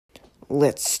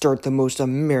let's start the most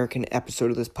American episode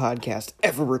of this podcast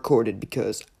ever recorded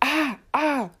because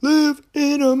I live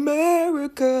in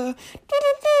America.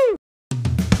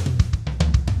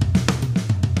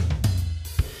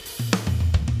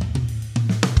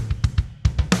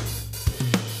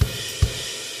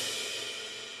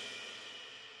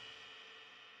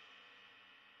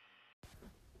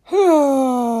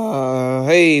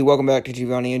 Hey, welcome back to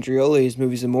Giovanni Andreoli's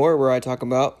Movies and More, where I talk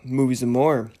about movies and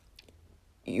more.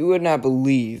 You would not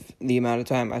believe the amount of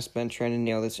time I spent trying to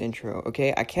nail this intro,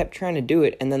 okay? I kept trying to do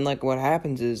it, and then, what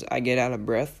happens is I get out of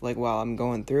breath, while I'm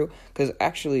going through, because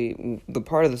actually, the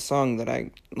part of the song that I,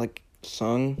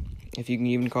 sung, if you can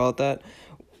even call it that,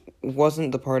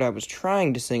 wasn't the part I was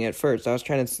trying to sing at first. I was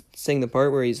trying to sing the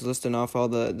part where he's listing off all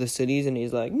the cities, and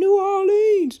he's like, New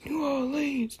Orleans,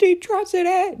 Detroit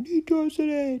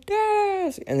City,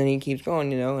 Dallas. And then he keeps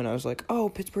going, and I was like, oh,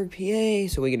 Pittsburgh, PA.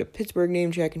 So we get a Pittsburgh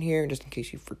name check in here, just in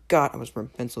case you forgot. I was from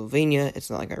Pennsylvania.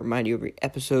 It's not like I remind you every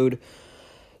episode.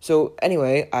 So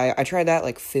anyway, I tried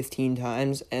that 15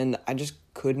 times, and I just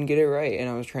couldn't get it right, and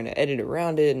I was trying to edit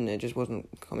around it, and it just wasn't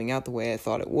coming out the way I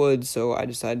thought it would, so I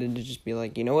decided to just be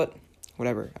like, you know what,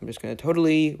 whatever, I'm just going to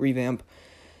totally revamp,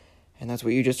 and that's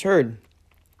what you just heard.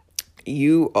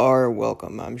 You are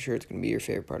welcome. I'm sure it's going to be your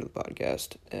favorite part of the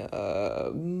podcast,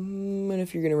 and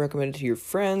if you're going to recommend it to your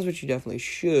friends, which you definitely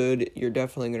should, you're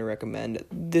definitely going to recommend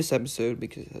this episode,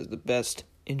 because it has the best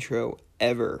intro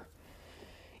ever.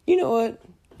 You know what,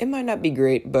 it might not be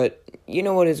great, but you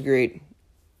know what is great?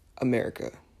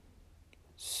 America.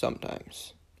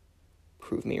 Sometimes.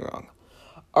 Prove me wrong.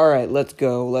 Alright, let's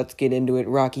go. Let's get into it.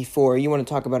 Rocky IV. You want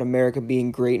to talk about America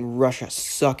being great and Russia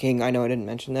sucking. I know I didn't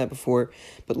mention that before.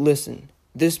 But listen,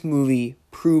 this movie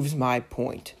proves my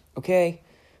point. Okay?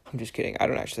 I'm just kidding. I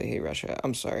don't actually hate Russia.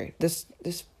 I'm sorry. This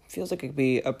feels like it could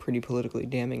be a pretty politically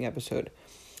damning episode.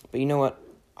 But you know what?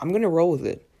 I'm going to roll with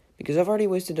it. Because I've already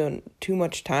wasted too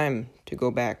much time to go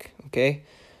back. Okay?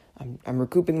 I'm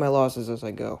recouping my losses as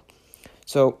I go.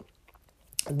 So,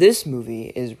 this movie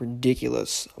is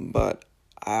ridiculous, but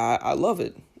I love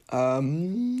it.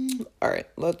 Alright,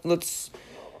 let's...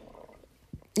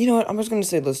 You know what, I'm just going to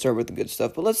say let's start with the good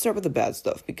stuff, but let's start with the bad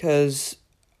stuff, because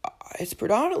it's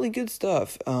predominantly good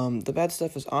stuff. The bad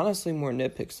stuff is honestly more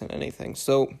nitpicks than anything.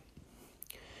 So,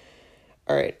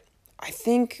 alright, I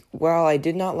think while I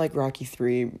did not like Rocky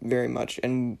III very much,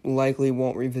 and likely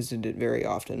won't revisit it very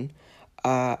often,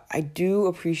 I do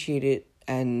appreciate it,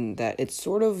 and that it's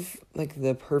sort of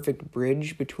the perfect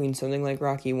bridge between something like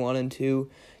Rocky 1 and 2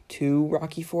 to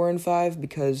Rocky 4 and 5,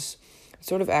 because it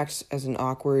sort of acts as an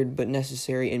awkward but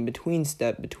necessary in-between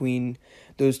step between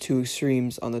those two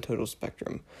extremes on the total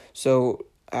spectrum. So,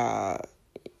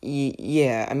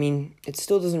 yeah, I mean, it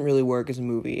still doesn't really work as a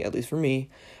movie, at least for me,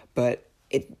 but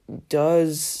it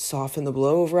does soften the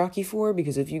blow of Rocky 4,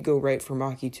 because if you go right from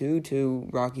Rocky 2 to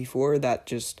Rocky 4, that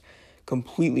just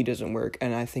completely doesn't work,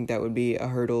 and I think that would be a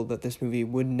hurdle that this movie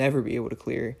would never be able to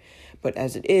clear. But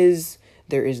as it is,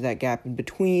 there is that gap in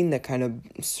between that kind of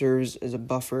serves as a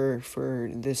buffer for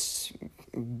this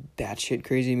batshit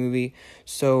crazy movie.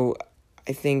 So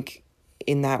I think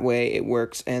in that way it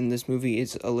works, and this movie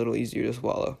is a little easier to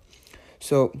swallow.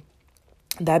 So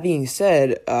that being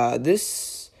said,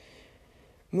 this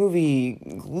movie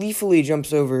gleefully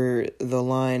jumps over the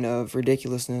line of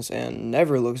ridiculousness and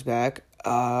never looks back.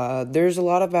 There's a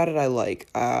lot about it I like.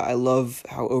 I love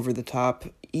how over-the-top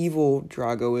evil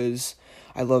Drago is.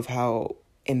 I love how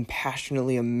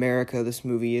impassionately America this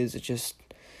movie is. It's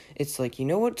you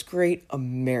know what's great?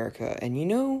 America. And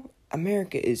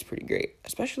America is pretty great.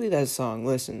 Especially that song.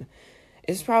 Listen,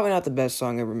 it's probably not the best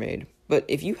song ever made. But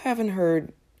if you haven't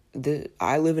heard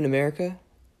I Live in America,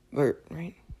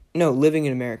 right? No, Living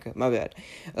in America, my bad.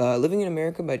 Living in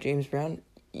America by James Brown,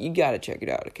 you gotta check it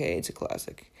out, okay? It's a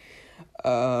classic.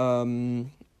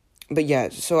 But yeah,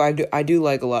 so I do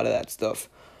like a lot of that stuff.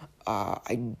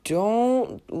 I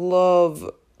don't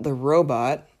love the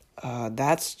robot.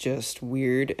 That's just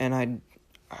weird, and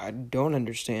I don't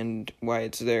understand why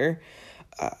it's there.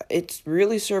 It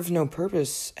really serves no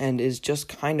purpose, and is just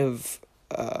kind of,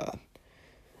 I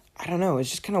don't know, it's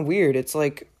just kind of weird. It's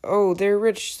oh, they're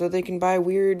rich, so they can buy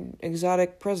weird,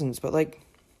 exotic presents, but, I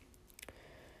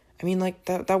mean,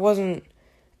 that wasn't,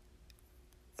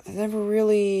 that never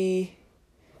really,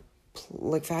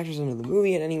 factors into the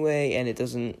movie in any way, and it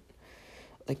doesn't,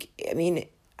 I mean,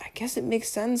 I guess it makes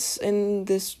sense in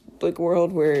this,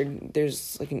 world where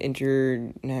there's, an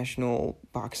international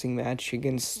boxing match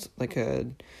against, a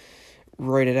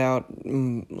roided out,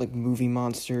 movie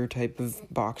monster type of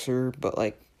boxer, but,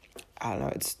 I don't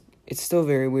know, it's still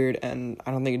very weird, and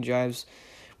I don't think it jives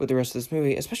with the rest of this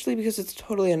movie, especially because it's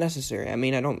totally unnecessary. I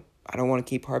mean, I don't want to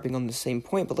keep harping on the same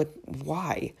point, but like,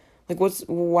 why? Like,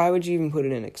 why would you even put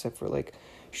it in except for like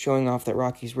showing off that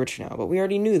Rocky's rich now? But we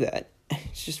already knew that.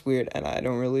 It's just weird, and I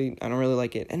don't really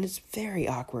like it, and it's very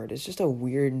awkward. It's just a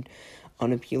weird,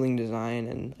 unappealing design,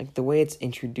 and like the way it's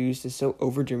introduced is so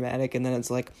overdramatic, and then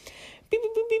it's like, beep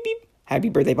beep beep beep beep, happy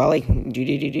birthday, Polly,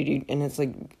 and it's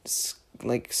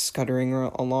like scuttering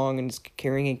along, and it's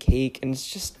carrying a cake, and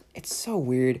it's so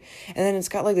weird, and then it's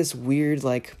got like this weird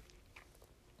like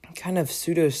kind of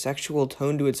pseudo-sexual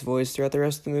tone to its voice throughout the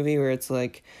rest of the movie, where it's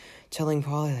like telling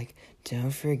Polly like,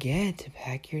 don't forget to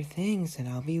pack your things and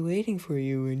I'll be waiting for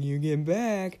you when you get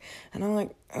back. And I'm like,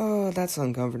 oh, that's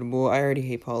uncomfortable. I already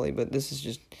hate Polly, but this is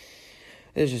just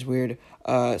weird.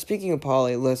 Speaking of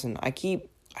Polly, listen, I keep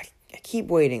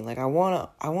waiting. Like I wanna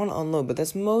unload, but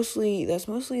that's mostly in the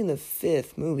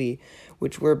 5th movie,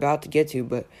 which we're about to get to,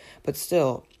 but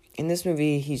still, in this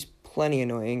movie he's plenty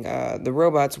annoying. The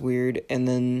robot's weird, and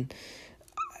then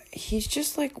he's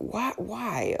just like,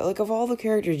 why? Like, of all the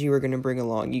characters you were going to bring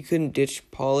along, you couldn't ditch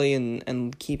Polly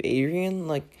and keep Adrian?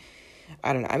 Like,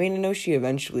 I don't know. I mean, I know she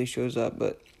eventually shows up,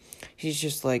 but he's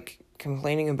just, like,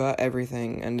 complaining about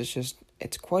everything, and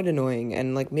it's quite annoying.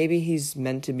 And, like, maybe he's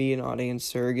meant to be an audience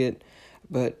surrogate,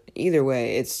 but either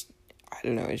way, I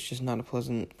don't know, it's just not a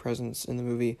pleasant presence in the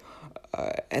movie.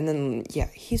 And then, yeah,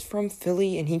 he's from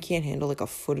Philly, and he can't handle, like, a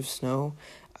foot of snow.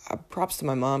 Props to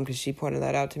my mom, because she pointed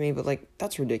that out to me, but, like,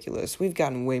 that's ridiculous. We've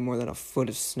gotten way more than a foot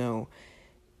of snow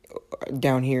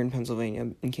down here in Pennsylvania,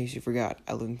 in case you forgot.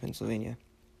 I live in Pennsylvania.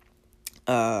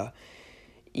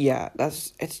 Yeah,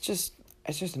 it's just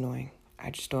annoying.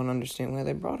 I just don't understand why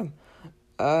they brought him.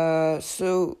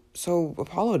 So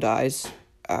Apollo dies.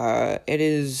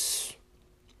 It's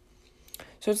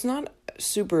not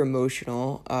super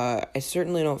emotional. I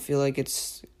certainly don't feel like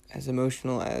it's as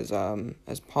emotional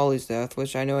as Polly's death,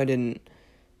 which I know I didn't,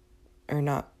 or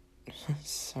not,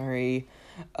 sorry,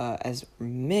 as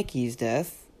Mickey's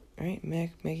death, right?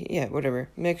 Mickey, yeah, whatever.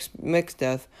 Mick's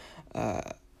death,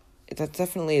 that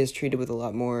definitely is treated with a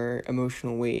lot more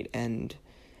emotional weight, and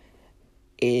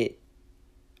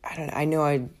I know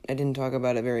I didn't talk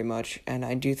about it very much, and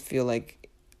I do feel like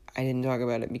I didn't talk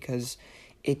about it because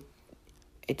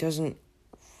it doesn't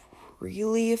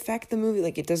really affect the movie.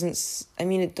 Like, it doesn't, I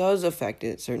mean, it does affect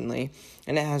it, certainly,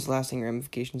 and it has lasting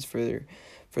ramifications for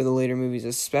the later movies,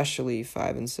 especially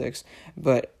 5 and 6,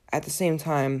 but at the same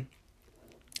time,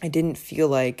 I didn't feel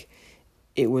like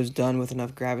it was done with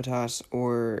enough gravitas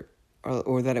or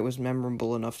that it was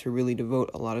memorable enough to really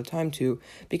devote a lot of time to,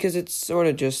 because it's sort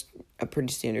of just a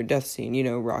pretty standard death scene. You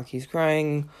know, Rocky's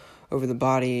crying over the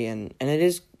body, and it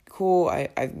is cool.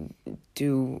 I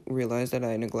do realize that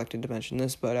I neglected to mention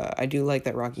this, but I do like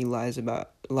that Rocky lies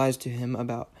to him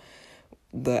about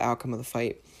the outcome of the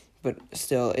fight, but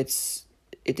still,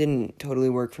 it didn't totally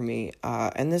work for me,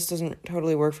 and this doesn't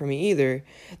totally work for me either.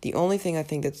 The only thing I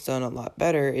think that's done a lot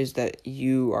better is that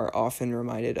you are often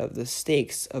reminded of the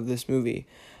stakes of this movie,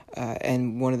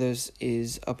 and one of those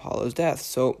is Apollo's death.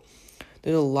 So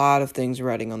there's a lot of things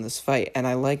riding on this fight, and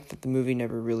I like that the movie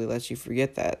never really lets you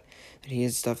forget that he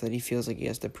has stuff that he feels like he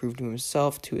has to prove to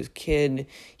himself, to his kid.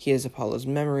 He has Apollo's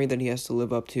memory that he has to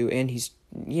live up to, and he's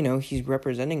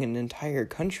representing an entire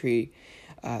country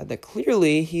that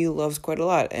clearly he loves quite a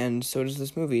lot, and so does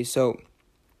this movie. So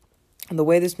the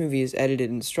way this movie is edited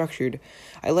and structured,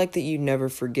 I like that you never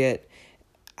forget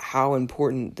how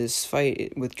important this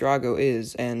fight with Drago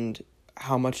is and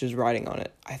how much is riding on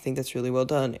it. I think that's really well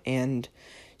done, and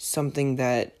something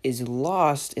that is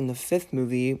lost in the 5th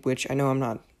movie, which I know I'm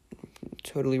not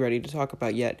totally ready to talk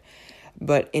about yet,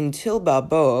 but Until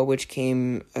Balboa, which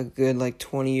came a good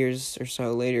 20 years or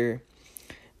so later,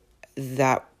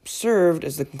 that served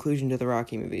as the conclusion to the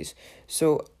Rocky movies.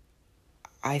 So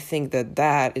I think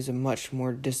that is a much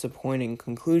more disappointing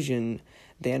conclusion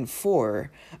than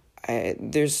 4.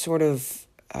 There's sort of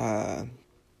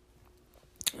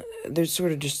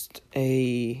just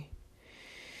an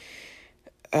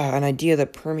idea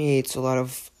that permeates a lot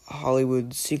of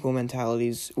Hollywood sequel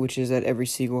mentalities, which is that every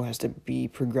sequel has to be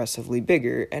progressively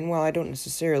bigger. And while I don't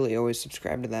necessarily always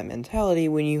subscribe to that mentality,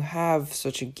 when you have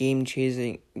such a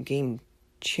game-changing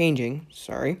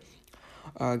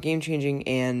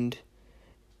and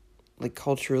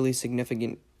culturally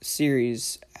significant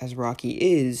series as Rocky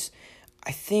is,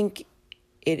 I think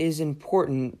it is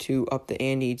important to up the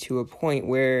ante to a point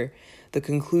where the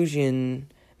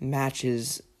conclusion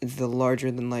matches the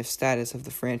larger-than-life status of the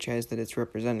franchise that it's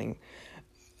representing.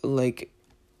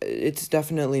 It's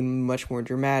definitely much more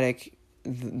dramatic,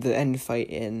 the end fight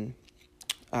in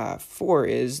 4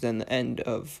 is, than the end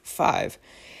of 5.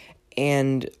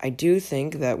 And I do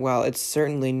think that while it's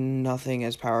certainly nothing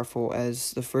as powerful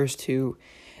as the first two,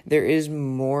 there is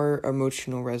more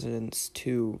emotional resonance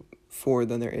to 4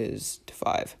 than there is to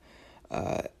 5.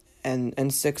 Uh,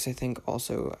 and 6, I think,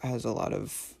 also has a lot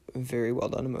of very well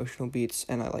done emotional beats,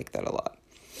 and I like that a lot.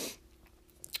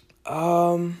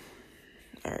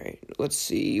 Alright, let's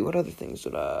see, what other things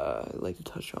would I like to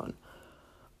touch on?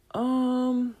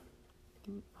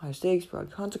 High stakes,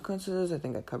 broad consequences, I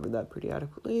think I covered that pretty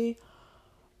adequately.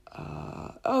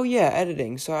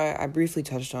 Editing, so I briefly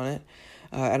touched on it,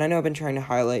 and I know I've been trying to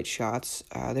highlight shots.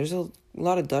 There's a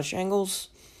lot of Dutch angles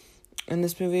in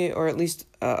this movie, or at least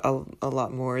a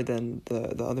lot more than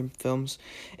the other films,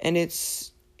 and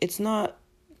it's not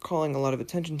calling a lot of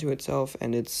attention to itself,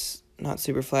 and it's not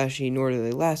super flashy, nor do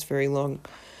they last very long,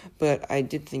 but I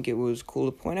did think it was cool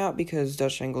to point out because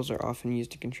Dutch angles are often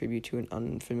used to contribute to an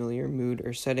unfamiliar mood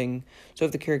or setting, so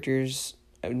if the characters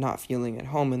are not feeling at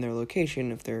home in their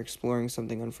location, if they're exploring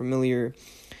something unfamiliar,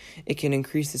 it can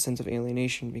increase the sense of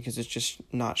alienation because it's just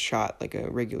not shot like a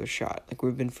regular shot. Like,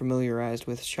 we've been familiarized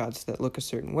with shots that look a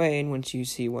certain way, and once you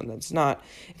see one that's not,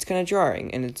 it's kind of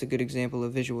jarring, and it's a good example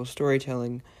of visual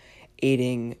storytelling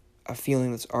aiding a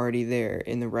feeling that's already there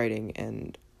in the writing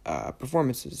and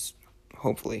performances,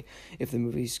 hopefully, if the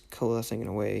movie's coalescing in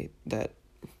a way that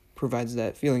provides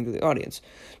that feeling to the audience.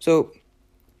 So,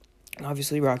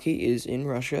 obviously, Rocky is in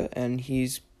Russia, and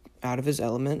he's out of his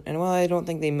element, and while I don't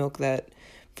think they milk that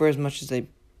for as much as they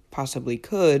possibly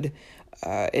could,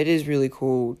 it is really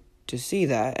cool to see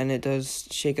that, and it does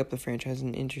shake up the franchise in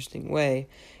an interesting way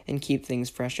and keep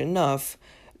things fresh enough,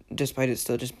 despite it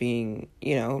still just being,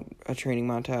 a training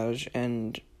montage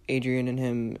and Adrian and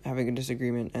him having a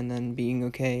disagreement and then being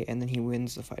okay, and then he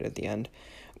wins the fight at the end,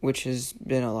 which has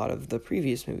been a lot of the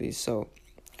previous movies, so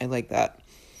I like that.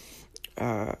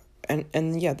 The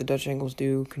Dutch angles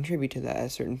do contribute to that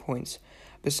at certain points.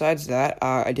 Besides that,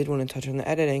 I did want to touch on the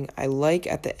editing. I like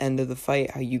at the end of the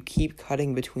fight how you keep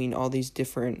cutting between all these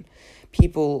different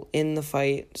people in the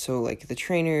fight. So, like, the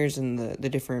trainers and the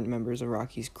different members of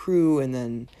Rocky's crew, and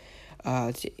then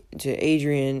to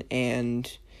Adrian,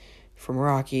 and from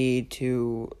Rocky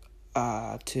to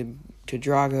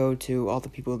Drago, to all the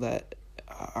people that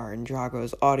are in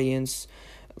Drago's audience,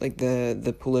 like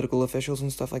the political officials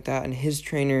and stuff like that, and his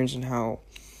trainers, and how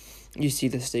you see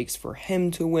the stakes for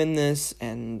him to win this,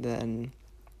 and then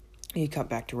you cut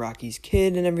back to Rocky's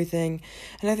kid and everything,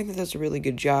 and I think that that's a really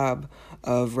good job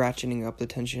of ratcheting up the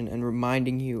tension and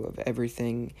reminding you of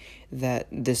everything that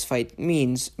this fight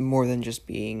means, more than just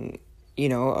being,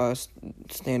 a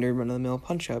standard run-of-the-mill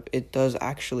punch-up. It does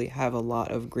actually have a lot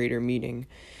of greater meaning,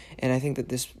 and I think that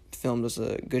this film does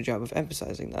a good job of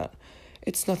emphasizing that.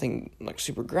 It's nothing, like,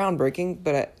 super groundbreaking,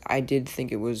 but I did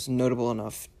think it was notable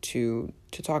enough to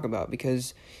talk about,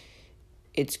 because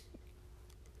it's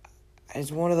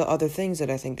one of the other things that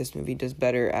I think this movie does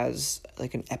better as,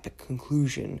 like, an epic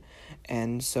conclusion,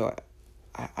 and so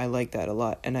I like that a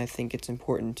lot, and I think it's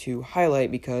important to highlight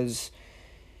because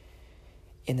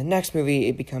in the next movie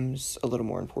it becomes a little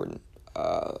more important.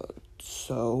 I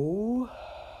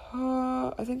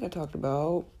think I talked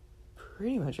about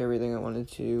pretty much everything I wanted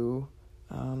to.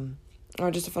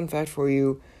 Just a fun fact for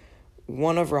you,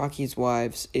 one of Rocky's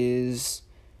wives is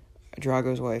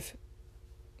Drago's wife.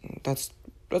 That's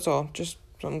all, just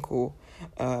something cool.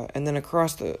 And then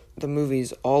across the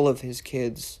movies, all of his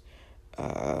kids,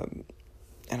 and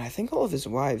I think all of his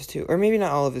wives too, or maybe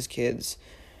not all of his kids,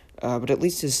 but at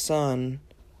least his son,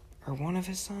 or one of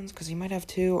his sons, because he might have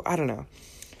two, I don't know.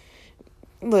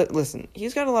 Listen,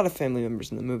 he's got a lot of family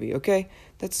members in the movie, okay?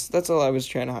 That's all I was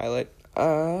trying to highlight.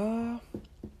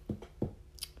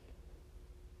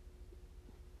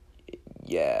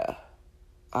 Yeah.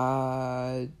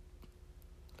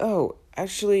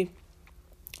 Actually,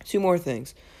 2 more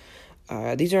things.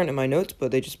 These aren't in my notes,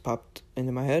 but they just popped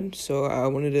into my head, so I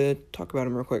wanted to talk about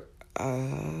them real quick.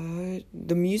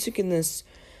 The music in this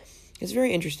is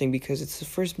very interesting because it's the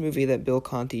first movie that Bill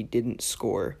Conti didn't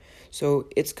score. So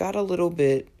it's got a little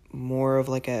bit more of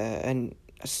like a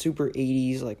super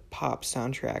 80s like pop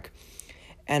soundtrack.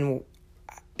 And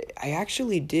I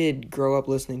actually did grow up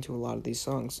listening to a lot of these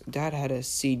songs. Dad had a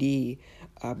CD,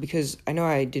 because I know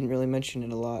I didn't really mention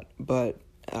it a lot, but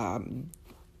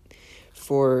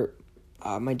for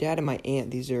my dad and my aunt,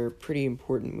 these are pretty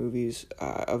important movies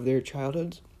of their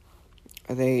childhoods.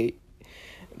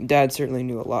 Dad certainly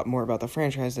knew a lot more about the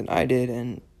franchise than I did,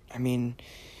 and I mean,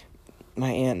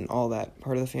 my aunt and all that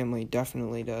part of the family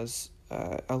definitely does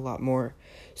a lot more.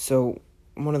 So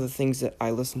one of the things that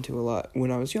I listened to a lot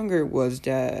when I was younger was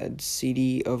Dad's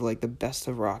CD of like the best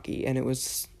of Rocky, and it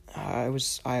was it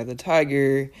was Eye of the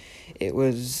Tiger. It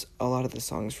was a lot of the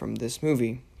songs from this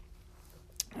movie.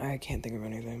 I can't think of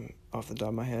anything off the top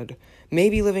of my head.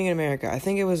 Maybe Living in America. I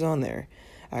think it was on there,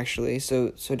 actually.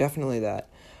 So definitely that.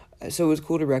 So it was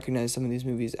cool to recognize some of these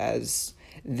movies as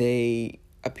they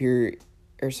appear,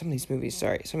 or some of these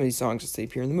songs as they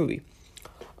appear in the movie.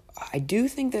 I do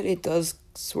think that it does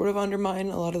sort of undermine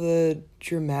a lot of the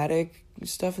dramatic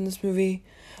stuff in this movie.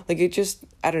 Like, it just,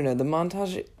 I don't know, the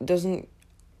montage doesn't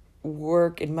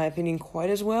work, in my opinion, quite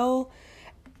as well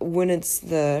when it's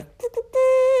the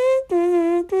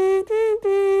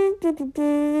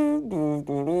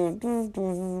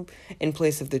in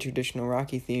place of the traditional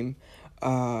Rocky theme.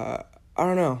 I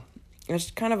don't know.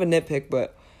 It's kind of a nitpick,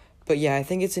 but yeah, I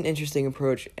think it's an interesting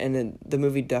approach, and then the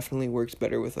movie definitely works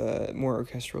better with a more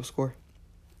orchestral score.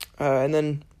 And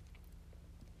then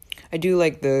I do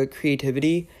like the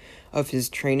creativity of his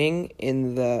training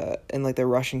in the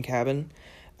Russian cabin.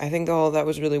 I think all of that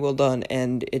was really well done,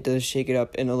 and it does shake it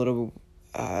up in a little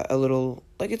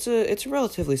like it's a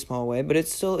relatively small way, but it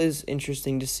still is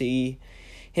interesting to see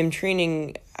him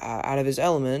training out of his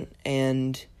element,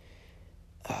 and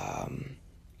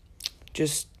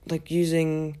just like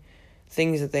using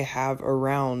things that they have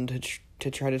around to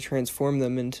try to transform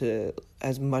them into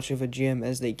as much of a gym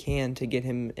as they can to get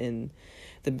him in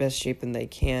the best shape that they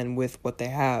can with what they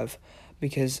have,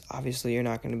 because obviously you're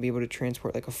not going to be able to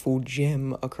transport like a full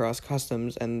gym across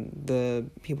customs, and the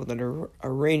people that are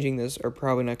arranging this are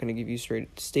probably not going to give you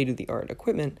straight state-of-the-art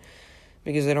equipment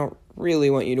because they don't really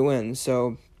want you to win.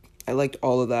 So I liked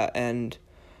all of that, and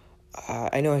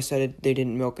I know I said they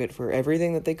didn't milk it for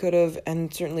everything that they could have,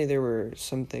 and certainly there were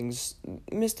some things,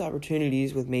 missed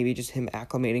opportunities with maybe just him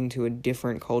acclimating to a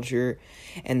different culture,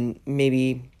 and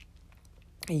maybe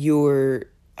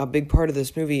a big part of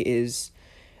this movie is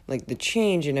like the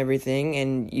change and everything,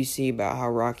 and you see about how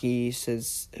Rocky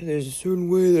says, there's a certain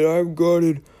way that I've got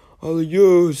it, I'll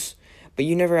use, but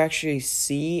you never actually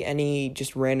see any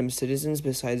just random citizens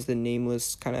besides the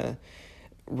nameless kind of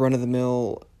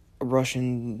run-of-the-mill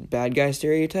Russian bad guy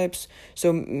stereotypes.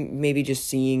 So maybe just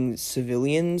seeing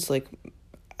civilians like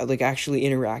actually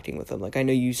interacting with them. Like, I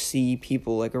know you see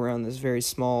people like around this very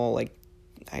small, like,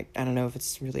 I don't know if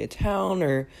it's really a town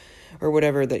or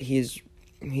whatever that he's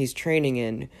training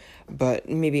in, but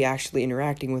maybe actually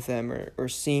interacting with them or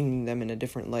seeing them in a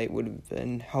different light would have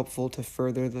been helpful to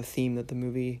further the theme that the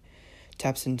movie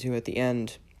taps into at the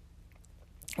end.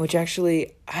 Which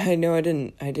actually, I know I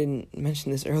didn't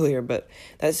mention this earlier, but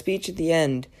that speech at the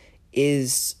end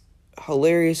is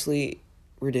hilariously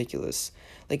ridiculous.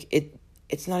 Like,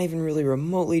 it's not even really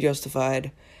remotely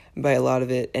justified by a lot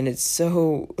of it, and it's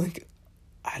so, like,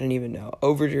 I don't even know,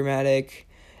 overdramatic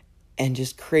and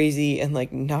just crazy, and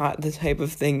like not the type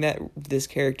of thing that this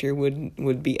character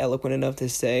would be eloquent enough to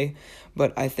say.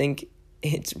 But I think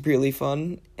it's really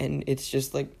fun, and it's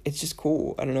just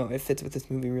cool. I don't know, it fits with this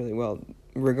movie really well,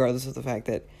 regardless of the fact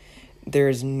that there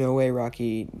is no way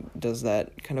Rocky does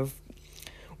that kind of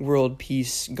world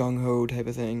peace gung-ho type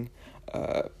of thing.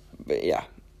 But yeah,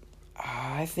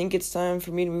 I think it's time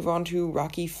for me to move on to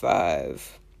Rocky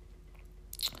 5.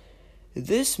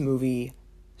 This movie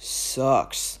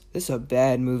sucks. This is a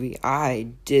bad movie.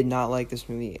 I did not like this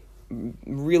movie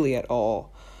really at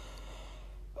all.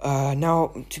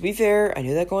 Now, to be fair, I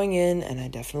knew that going in, and I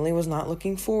definitely was not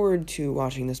looking forward to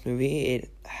watching this movie. It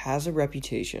has a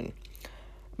reputation.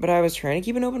 But I was trying to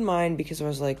keep an open mind because I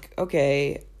was like,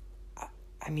 okay,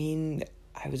 I mean,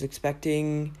 I was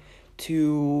expecting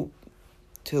to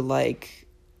like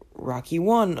Rocky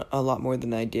 1 a lot more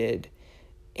than I did,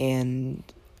 and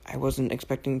I wasn't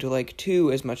expecting to like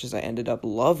 2 as much as I ended up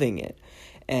loving it.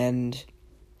 And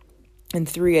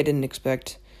 3, I didn't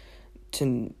expect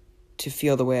to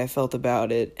feel the way I felt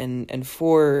about it, and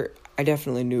 4, I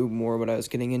definitely knew more what I was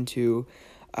getting into,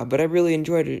 but I really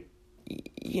enjoyed it,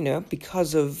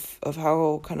 because of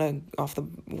how kind of off the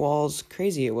walls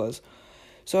crazy it was.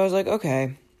 So I was like,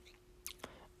 okay,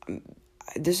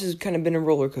 this has kind of been a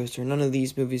roller coaster. None of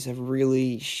these movies have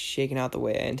really shaken out the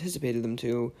way I anticipated them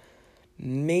to.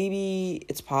 Maybe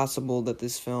it's possible that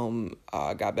this film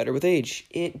got better with age.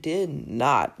 It did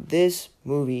not. This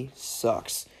movie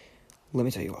sucks. Let me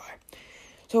tell you why.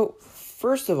 So,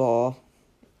 first of all,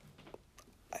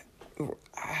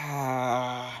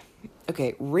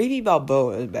 okay, Ravi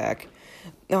Balboa is back.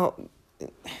 Now,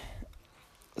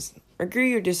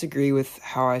 agree or disagree with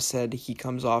how I said he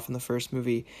comes off in the first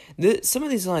movie. Some of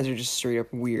these lines are just straight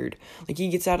up weird. Like, he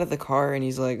gets out of the car and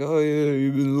he's like, oh yeah,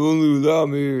 you've been lonely without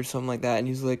me, or something like that. And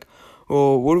he's like,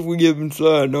 oh, what if we get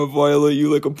inside and I'll violate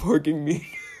you like a parking meter?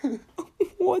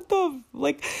 what the,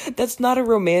 like, that's not a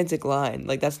romantic line.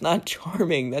 Like, that's not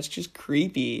charming. That's just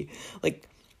creepy. Like,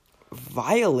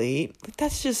 violate, like,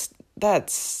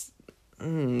 that's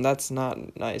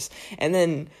not nice. And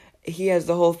then he has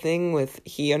the whole thing with,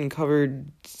 he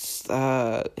uncovered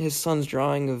his son's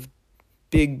drawing of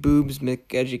Big Boobs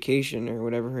McEducation, or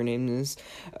whatever her name is,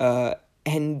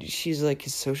 and she's like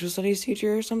his social studies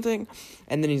teacher or something,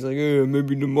 and then he's like,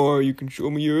 maybe tomorrow you can show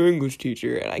me your English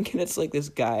teacher, and I get it's like this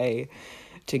guy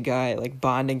to guy, like,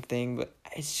 bonding thing, but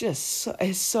it's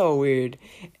so weird.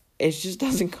 It just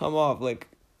doesn't come off like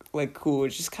cool.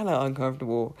 It's just kind of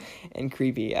uncomfortable and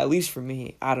creepy, at least for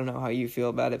me. I don't know how you feel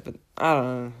about it, but I don't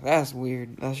know, that's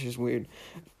weird. That's just weird.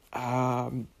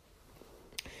 Alright,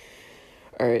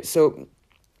 so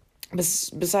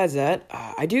besides that,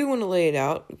 I do want to lay it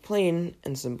out plain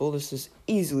and simple. This is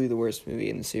easily the worst movie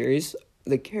in the series.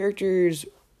 The characters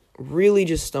really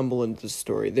just stumble into the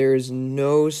story. There is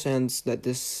no sense that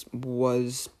this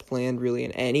was planned really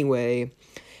in any way,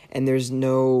 and there's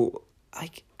no,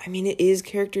 like, I mean, it is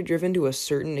character driven to a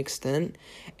certain extent,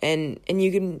 and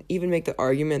you can even make the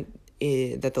argument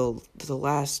that the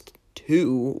last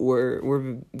two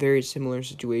were very similar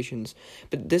situations,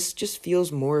 but this just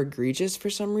feels more egregious for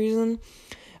some reason.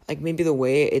 Like, maybe the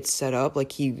way it's set up,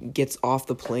 like, he gets off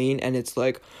the plane and it's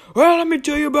like, well, let me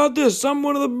tell you about this. I'm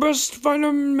one of the best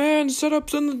fighter-man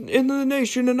setups in the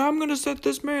nation, and I'm gonna set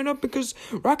this man up because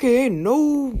Rocky ain't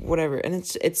no whatever. And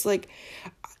it's like,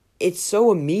 it's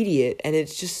so immediate, and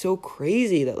it's just so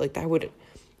crazy that, like, that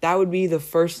would be the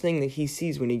first thing that he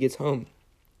sees when he gets home.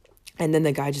 And then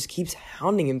the guy just keeps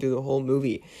hounding him through the whole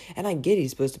movie. And I get he's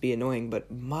supposed to be annoying,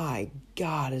 but my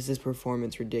God, is this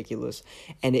performance ridiculous.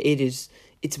 And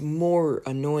it's more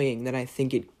annoying than I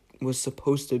think it was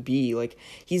supposed to be. Like,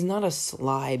 he's not a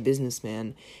sly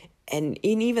businessman. And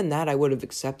in even that, I would have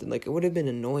accepted. Like, it would have been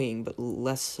annoying, but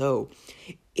less so.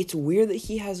 It's weird that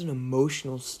he has an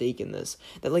emotional stake in this.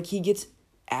 That, like, he gets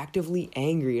actively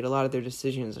angry at a lot of their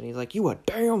decisions, and he's like, you a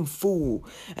damn fool,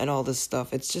 and all this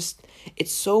stuff. It's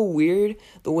so weird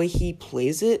the way he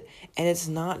plays it, and it's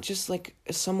not just like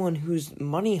someone who's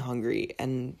money hungry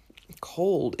and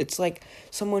cold. It's like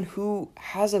someone who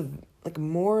has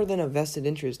more than a vested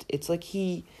interest. It's like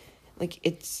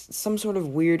it's some sort of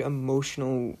weird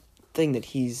emotional thing that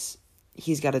he's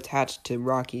got attached to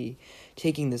Rocky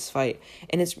taking this fight,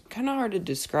 and it's kind of hard to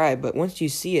describe, but once you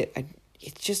see it,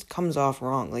 it just comes off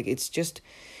wrong. Like, it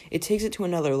takes it to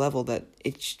another level that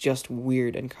it's just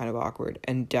weird and kind of awkward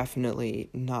and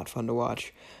definitely not fun to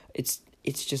watch. It's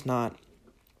just not.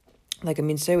 Like, I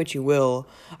mean, say what you will,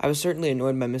 I was certainly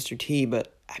annoyed by Mr. T,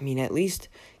 but, I mean, at least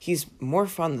he's more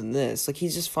fun than this. Like,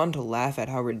 he's just fun to laugh at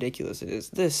how ridiculous it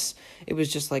is. It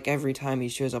was just like every time he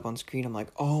shows up on screen, I'm like,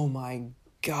 oh my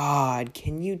God,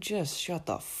 can you just shut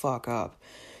the fuck up?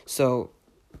 So,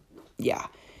 yeah,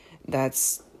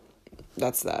 that's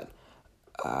that.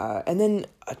 And then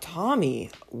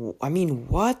Tommy, I mean,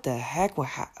 what the heck?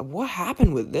 What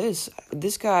happened with this?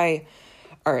 This guy,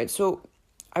 alright, so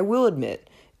I will admit,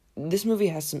 this movie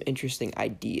has some interesting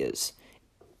ideas.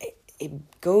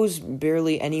 It goes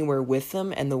barely anywhere with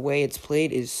them, and the way it's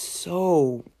played is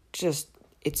so just,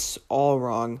 it's all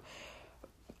wrong.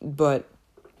 But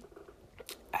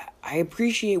I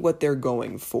appreciate what they're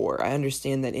going for. I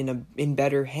understand that in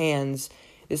better hands,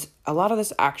 a lot of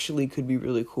this actually could be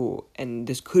really cool, and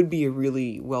this could be a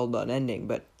really well done ending,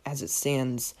 but as it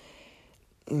stands,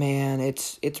 man,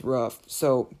 it's rough.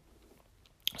 So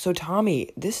Tommy,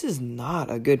 this is not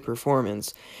a good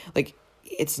performance. Like,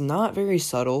 it's not very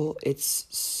subtle. It's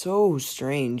so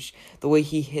strange the way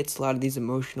he hits a lot of these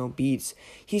emotional beats.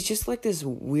 He's just like this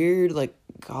weird, like,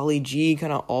 golly gee,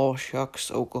 kind of all shucks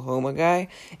Oklahoma guy,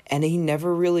 and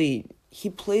he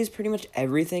plays pretty much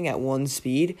everything at one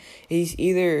speed. He's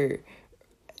either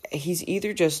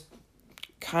just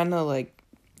kind of like,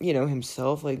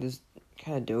 himself, like this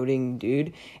kind of doting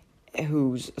dude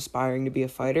who's aspiring to be a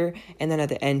fighter, and then at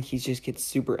the end he just gets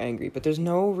super angry. But there's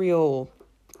no real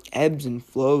ebbs and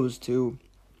flows to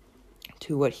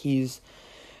what he's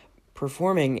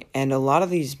performing, and a lot of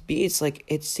these beats, like,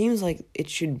 it seems like it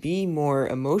should be more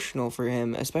emotional for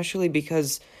him, especially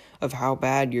because of how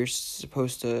bad you're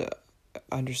supposed to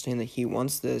understand that he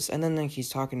wants this. And then, like, he's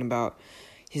talking about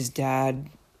his dad,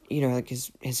 like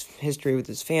his history with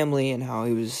his family and how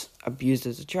he was abused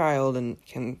as a child and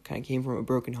kind of came from a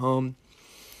broken home.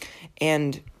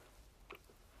 And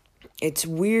it's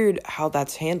weird how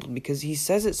that's handled, because he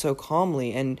says it so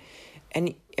calmly, and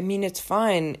I mean, it's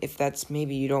fine if that's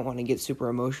maybe you don't want to get super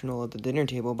emotional at the dinner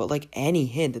table, but like any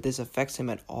hint that this affects him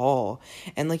at all,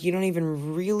 and like you don't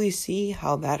even really see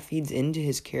how that feeds into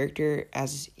his character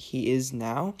as he is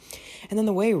now. And then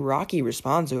the way Rocky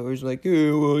responds to it is like,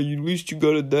 yeah, well, at least you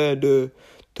got a dad to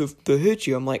hit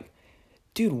you. I'm like,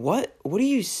 dude, what are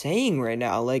you saying right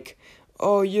now? Like,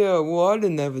 oh yeah, well, I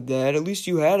didn't have a dad. At least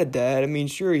you had a dad. I mean,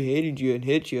 sure, he hated you and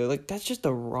hit you. Like, that's just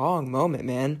the wrong moment,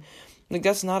 man. Like,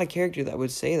 that's not a character that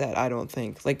would say that, I don't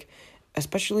think. Like,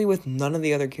 especially with none of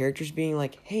the other characters being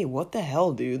like, hey, what the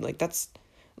hell, dude? Like, that's,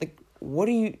 like, what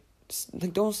are you,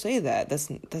 like, don't say that. That's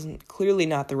clearly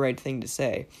not the right thing to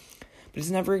say. But it's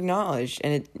never acknowledged,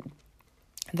 and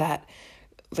that,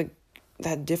 like,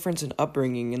 that difference in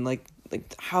upbringing and, like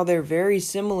how they're very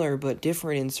similar but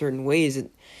different in certain ways,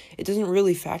 it doesn't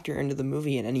really factor into the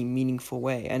movie in any meaningful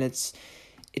way, and it's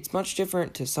much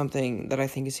different to something that I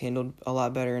think is handled a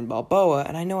lot better in Balboa.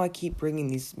 And I know I keep bringing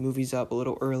these movies up a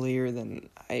little earlier than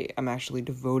I'm actually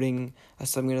devoting a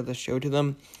segment of the show to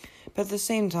them, but at the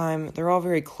same time, they're all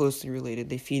very closely related.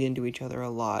 They feed into each other a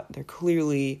lot. It's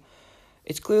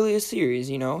clearly a series,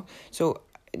 you know? So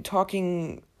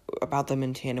talking about them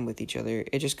in tandem with each other,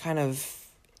 it just kind of,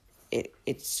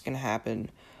 it's gonna happen.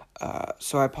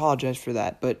 So I apologize for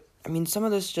that, but I mean, some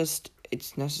of this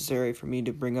it's necessary for me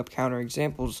to bring up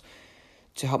counterexamples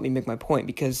to help me make my point,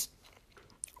 because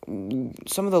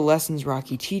some of the lessons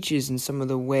Rocky teaches and some of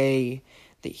the way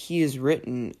that he is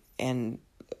written and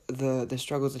the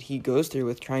struggles that he goes through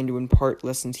with trying to impart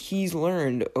lessons he's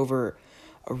learned over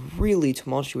a really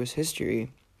tumultuous history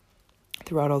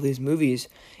throughout all these movies,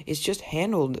 is just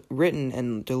handled, written,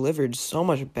 and delivered so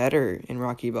much better in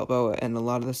Rocky Balboa, and a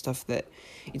lot of the stuff that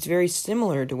it's very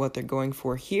similar to what they're going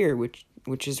for here, which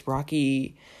is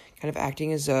Rocky kind of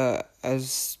acting as a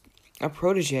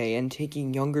protege and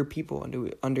taking younger people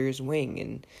under his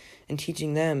wing and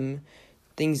teaching them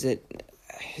things that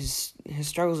his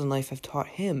struggles in life have taught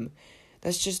him.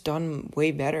 That's just done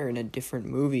way better in a different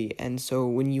movie, and so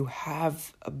when you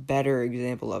have a better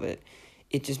example of it,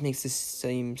 it just makes this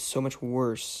seem so much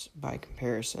worse by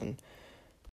comparison.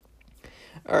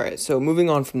 Alright, so moving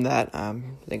on from that, I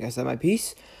think I said my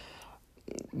piece.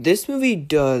 This movie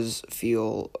does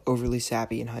feel overly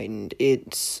sappy and heightened.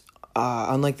 It's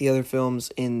unlike the other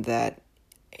films in that,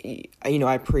 you know,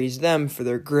 I praise them for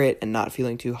their grit and not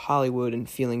feeling too Hollywood and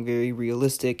feeling very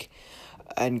realistic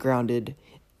and grounded.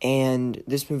 And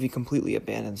this movie completely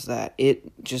abandons that.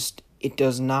 It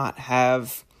does not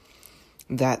have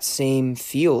that same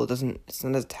feel. It's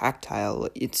not as tactile.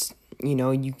 It's, you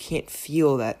know, you can't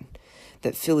feel that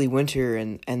Philly winter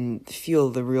and feel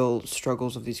the real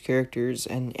struggles of these characters,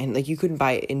 and like you couldn't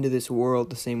buy into this world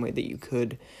the same way that you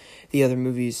could the other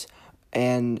movies.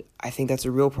 And I think that's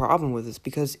a real problem with this,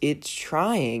 because it's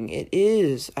trying. It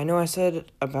is. I know I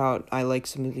said about I like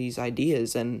some of these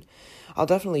ideas, and I'll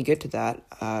definitely get to that,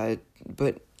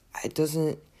 but it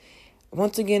doesn't,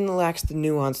 once again, lacks the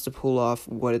nuance to pull off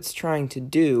what it's trying to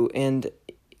do. And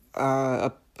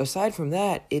aside from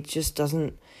that, it just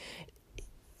doesn't,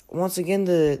 once again,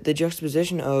 the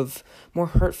juxtaposition of more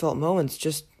heartfelt moments,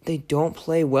 just, they don't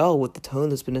play well with the tone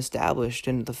that's been established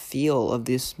and the feel of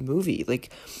this movie.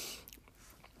 Like,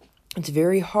 it's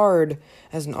very hard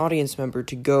as an audience member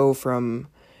to go from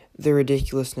the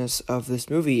ridiculousness of this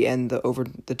movie and the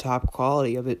over-the-top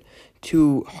quality of it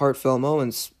to heartfelt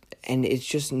moments, and it's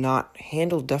just not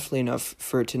handled deftly enough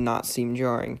for it to not seem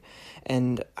jarring.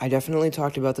 And I definitely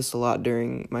talked about this a lot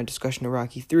during my discussion of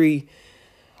Rocky 3.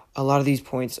 A lot of these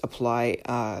points apply,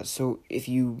 so if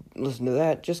you listen to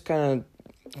that, just kind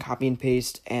of copy and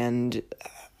paste and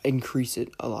increase it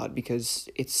a lot, because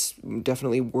it's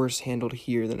definitely worse handled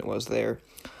here than it was there.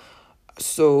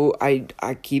 So I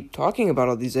keep talking about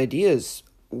all these ideas.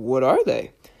 What are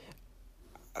they?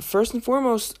 First and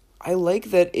foremost, I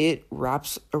like that it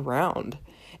wraps around,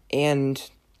 and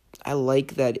I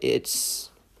like that it's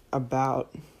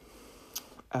about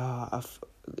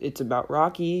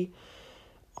Rocky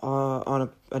on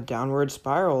a downward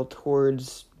spiral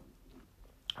towards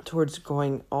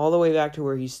going all the way back to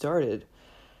where he started.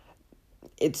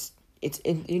 It's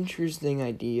an interesting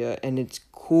idea, and it's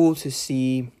cool to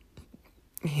see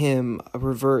him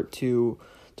revert to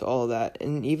all of that,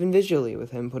 and even visually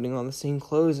with him putting on the same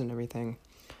clothes and everything.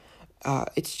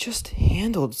 It's just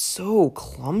handled so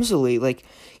clumsily. Like,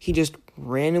 he just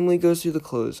randomly goes through the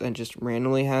clothes and just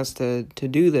randomly has to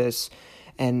do this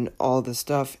and all this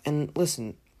stuff. And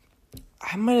listen,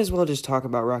 I might as well just talk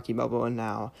about Rocky Balboa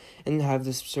now and have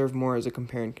this serve more as a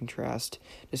compare and contrast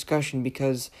discussion,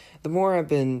 because the more I've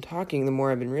been talking, the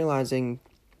more I've been realizing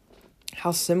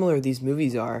how similar these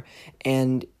movies are,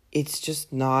 and it's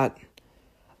just not,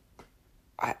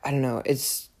 I don't know.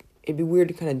 It'd be weird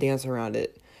to kind of dance around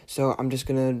it. So I'm just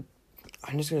gonna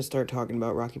start talking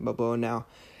about Rocky Balboa now.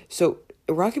 So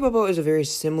Rocky Balboa is a very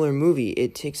similar movie.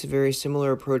 It takes a very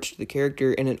similar approach to the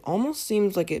character, and it almost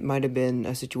seems like it might have been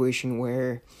a situation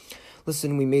where,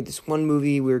 listen, we made this one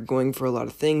movie, we were going for a lot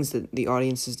of things that the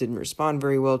audiences didn't respond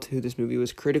very well to. This movie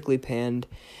was critically panned,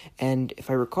 and if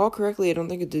I recall correctly, I don't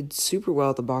think it did super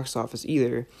well at the box office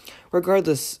either.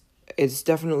 Regardless, it's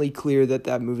definitely clear that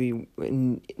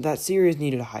that series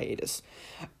needed a hiatus.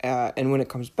 And when it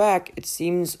comes back, it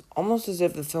seems almost as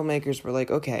if the filmmakers were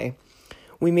like, okay,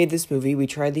 we made this movie, we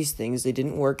tried these things, they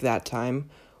didn't work that time.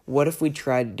 What if we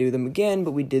tried to do them again,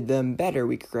 but we did them better?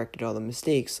 We corrected all the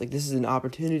mistakes. Like, this is an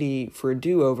opportunity for a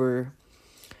do-over.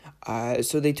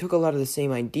 So they took a lot of the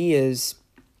same ideas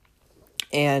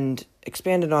and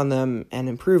expanded on them and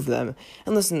improved them.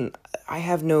 And listen, I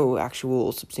have no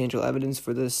actual substantial evidence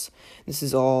for this. This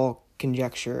is all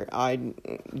conjecture.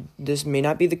 This may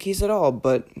not be the case at all,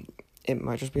 but it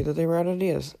might just be that they were out of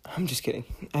ideas. I'm just kidding.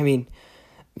 I mean,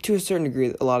 to a certain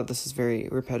degree, a lot of this is very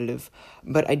repetitive,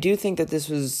 but I do think that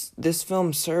this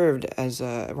film served as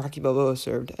Rocky Balboa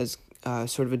served as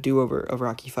sort of a do-over of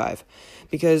Rocky 5,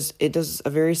 because it does a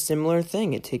very similar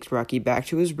thing. It takes Rocky back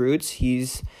to his roots.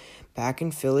 He's back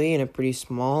in Philly in a pretty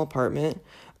small apartment.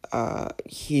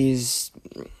 He's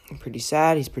pretty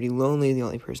sad. He's pretty lonely. The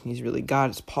only person he's really got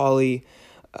is Paulie.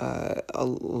 A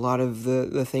lot of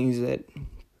the things that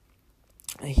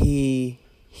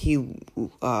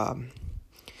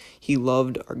he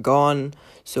loved are gone.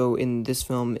 So in this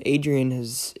film, Adrian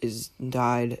is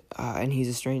died, and he's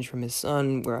estranged from his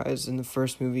son, whereas in the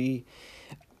first movie,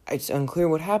 it's unclear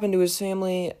what happened to his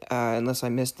family, unless I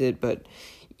missed it, but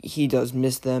he does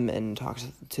miss them and talks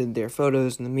to their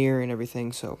photos in the mirror and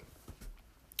everything, so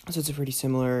it's a pretty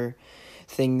similar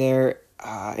thing there.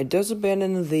 It does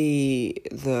abandon the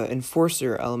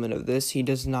enforcer element of this. He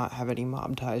does not have any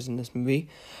mob ties in this movie.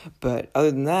 But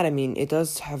other than that, I mean, it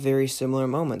does have very similar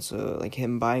moments, like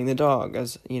him buying the dog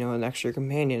as, an extra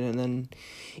companion. And then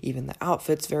even the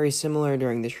outfit's very similar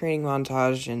during the training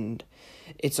montage. And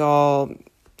it's all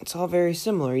very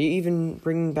similar. Even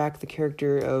bringing back the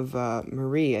character of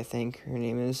Marie, I think her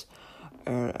name is,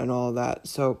 and all of that.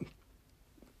 So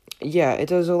yeah, it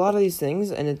does a lot of these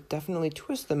things, and it definitely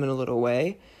twists them in a little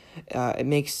way. It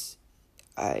makes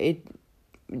it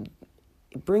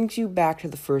brings you back to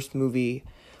the first movie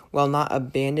while not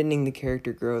abandoning the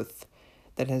character growth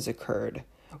that has occurred,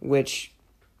 which,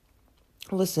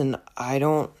 listen, I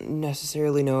don't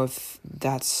necessarily know if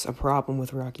that's a problem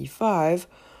with Rocky 5.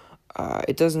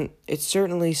 It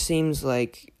certainly seems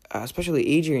like, especially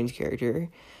Adrian's character,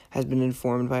 has been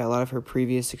informed by a lot of her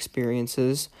previous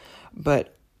experiences,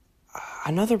 but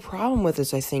another problem with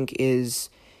this, I think, is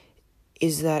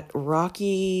that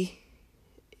Rocky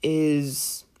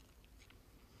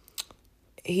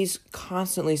he's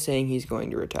constantly saying he's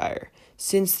going to retire.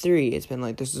 Since 3, it's been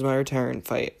like, this is my retirement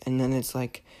fight, and then it's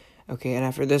like, okay, and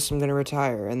after this, I'm going to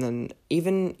retire, and then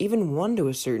even 1 to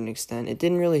a certain extent, it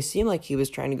didn't really seem like he was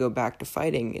trying to go back to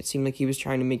fighting. It seemed like he was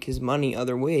trying to make his money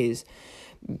other ways.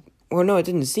 Or no, it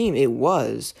didn't seem. It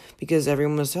was, because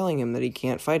everyone was telling him that he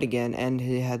can't fight again, and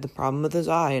he had the problem with his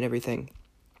eye and everything.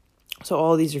 So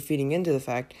all these are feeding into the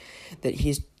fact that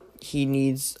he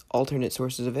needs alternate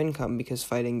sources of income, because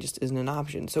fighting just isn't an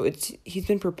option. So he's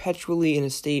been perpetually in a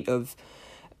state of,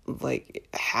 like,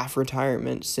 half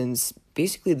retirement since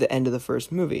basically the end of the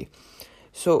first movie.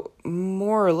 So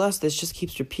more or less, this just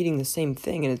keeps repeating the same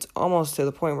thing, and it's almost to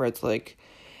the point where it's like,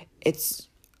 it's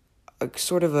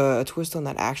sort of a twist on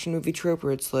that action movie trope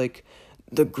where it's like,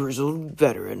 the grizzled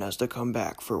veteran has to come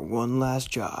back for one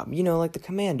last job, like the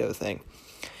Commando thing.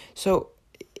 So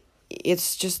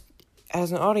it's just,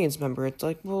 as an audience member, it's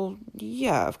like, well,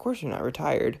 yeah, of course you're not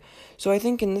retired. So I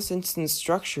think in this instance,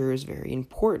 structure is very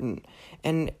important,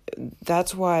 and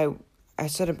that's why I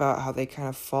said about how they kind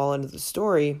of fall into the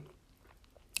story.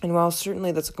 And while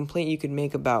certainly that's a complaint you could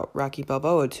make about Rocky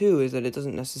Balboa too, is that it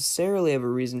doesn't necessarily have a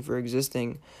reason for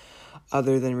existing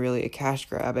other than really a cash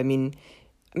grab. I mean,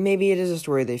 maybe it is a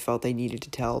story they felt they needed to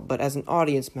tell, but as an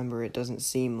audience member, it doesn't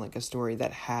seem like a story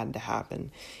that had to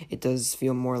happen. It does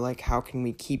feel more like, how can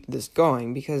we keep this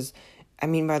going? Because, I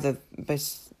mean, by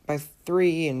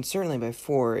 3 and certainly by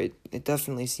 4, it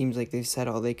definitely seems like they've said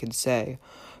all they could say,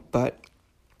 but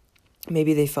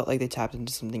maybe they felt like they tapped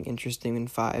into something interesting in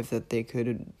 5 that they could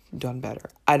have done better.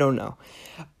 I don't know.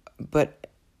 But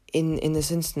in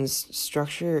this instance,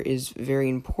 structure is very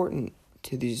important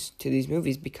to these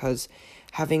movies, because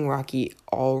having Rocky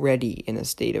already in a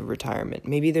state of retirement,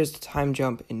 maybe there's a time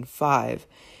jump in 5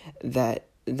 that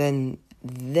then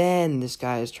then this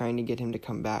guy is trying to get him to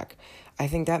come back. I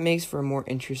think that makes for a more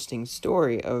interesting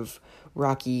story of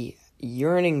Rocky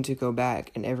yearning to go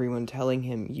back and everyone telling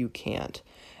him you can't.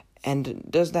 And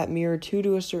does that mirror 2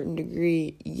 to a certain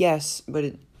degree? Yes, but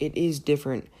it is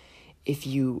different if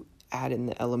you add in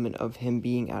the element of him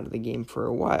being out of the game for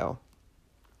a while.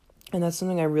 And that's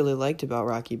something I really liked about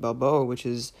Rocky Balboa, which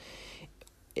is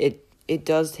it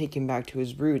does take him back to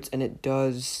his roots, and it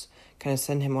does kind of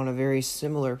send him on a very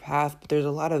similar path, but there's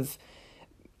a lot of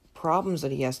problems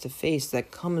that he has to face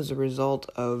that come as a result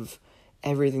of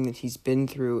everything that he's been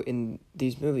through in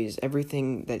these movies.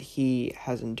 Everything that he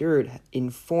has endured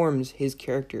informs his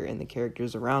character and the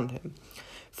characters around him,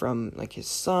 from like his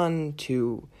son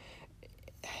to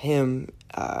him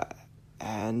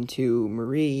and to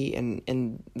Marie,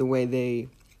 and the way they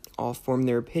all form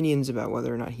their opinions about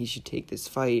whether or not he should take this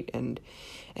fight, and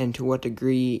to what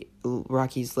degree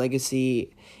Rocky's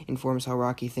legacy informs how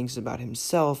Rocky thinks about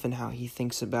himself and how he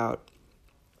thinks about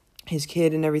his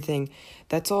kid and everything.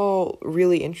 That's all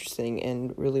really interesting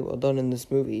and really well done in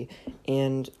this movie,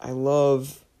 and I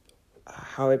love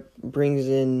how it brings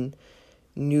in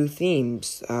new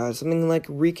themes, something like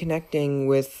reconnecting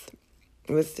with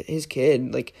his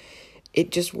kid. Like, it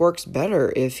just works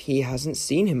better if he hasn't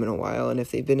seen him in a while, and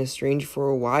if they've been estranged for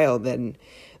a while, than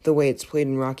the way it's played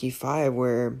in Rocky 5,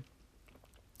 where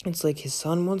it's like his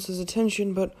son wants his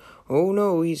attention, but oh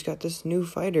no, he's got this new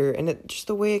fighter, and just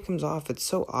the way it comes off, it's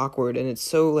so awkward, and it's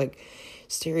so like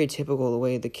stereotypical, the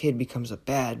way the kid becomes a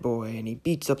bad boy, and he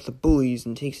beats up the bullies,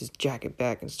 and takes his jacket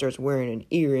back, and starts wearing an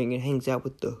earring, and hangs out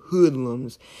with the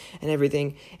hoodlums, and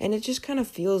everything, and it just kind of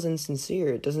feels insincere.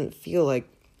 It doesn't feel like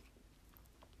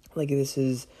this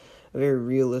is a very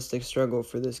realistic struggle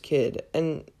for this kid.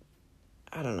 And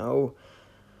I don't know,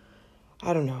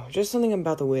 just something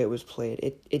about the way it was played.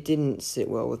 It didn't sit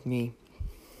well with me.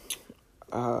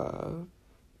 Alright,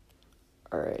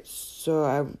 so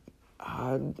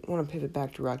I want to pivot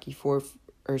back to Rocky 5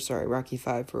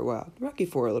 for a while. Rocky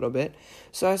 4 a little bit.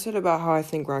 So I said about how I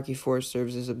think Rocky 4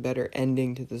 serves as a better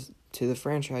ending to the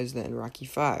franchise than Rocky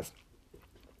 5.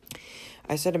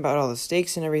 I said about all the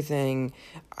stakes and everything.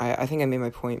 I think I made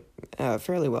my point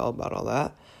fairly well about all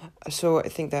that. So I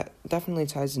think that definitely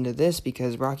ties into this,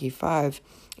 because Rocky 5,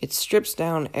 it strips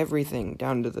down everything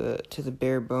down to the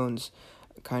bare bones,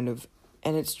 kind of,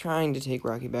 and it's trying to take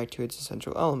Rocky back to its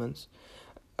essential elements.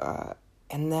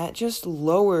 And that just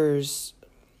lowers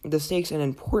the stakes and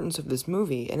importance of this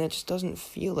movie, and it just doesn't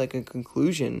feel like a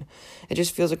conclusion. It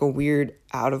just feels like a weird,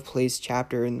 out-of-place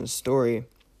chapter in the story.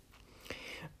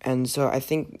 And so I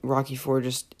think Rocky 4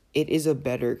 it is a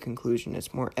better conclusion.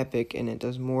 It's more epic, and it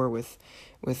does more with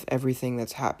everything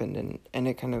that's happened, and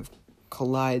it kind of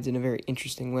collides in a very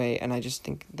interesting way, and I just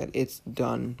think that it's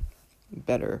done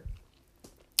better.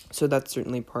 So that's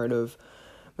certainly part of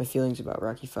my feelings about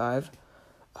Rocky 5.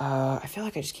 I feel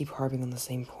like I just keep harping on the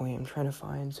same point. I'm trying to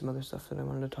find some other stuff that I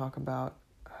wanted to talk about.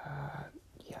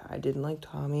 I didn't like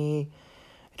Tommy.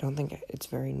 I don't think it's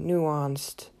very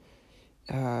nuanced.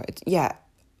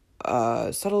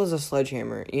 Subtle as a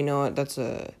sledgehammer. You know what? That's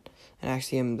an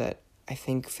axiom that I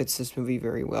think fits this movie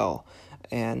very well,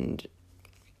 and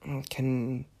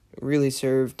can really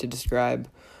serve to describe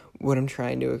what I'm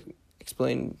trying to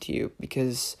explain to you,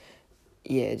 because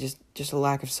just a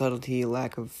lack of subtlety, a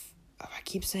lack of, I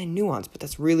keep saying nuance, but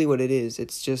that's really what it is.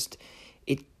 It's just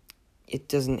it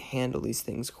doesn't handle these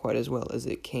things quite as well as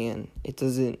it can. It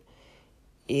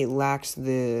lacks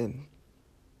the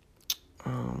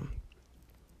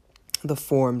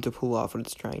form to pull off what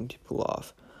it's trying to pull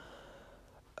off.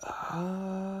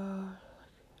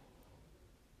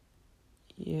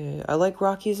 I like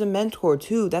Rocky as a mentor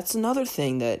too. That's another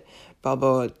thing that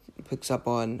Balboa picks up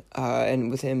on, and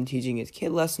with him teaching his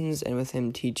kid lessons, and with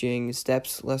him teaching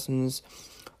steps lessons,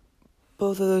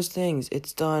 both of those things,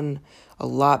 it's done a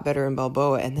lot better in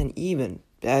Balboa, and then even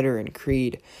better in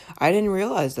Creed. I didn't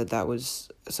realize that was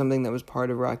something that was part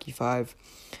of Rocky 5,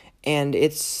 and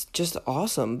it's just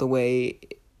awesome the way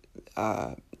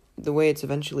it's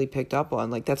eventually picked up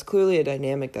on. Like, that's clearly a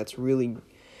dynamic that's really,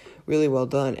 really well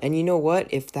done. And you know what?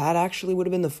 If that actually would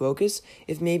have been the focus,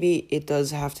 if maybe it does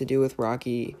have to do with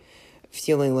Rocky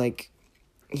feeling like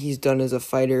he's done as a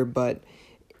fighter, but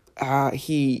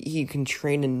he can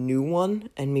train a new one,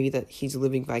 and maybe that he's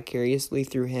living vicariously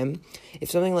through him.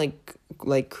 If something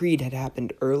like Creed had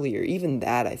happened earlier, even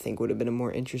that I think would have been a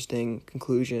more interesting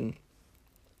conclusion,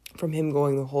 from him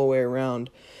going the whole way around,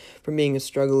 from being a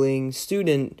struggling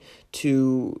student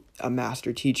to a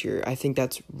master teacher. I think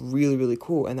that's really, really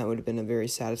cool, and that would have been a very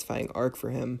satisfying arc for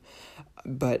him.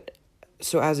 But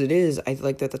so as it is, I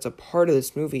like that that's a part of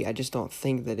this movie. I just don't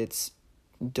think that it's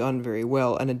done very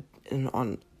well, and and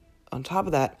on top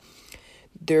of that,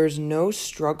 there's no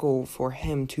struggle for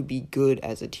him to be good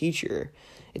as a teacher.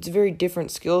 It's a very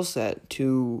different skill set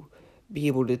to be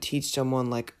able to teach someone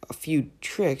like a few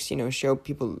tricks, show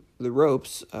people the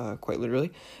ropes, quite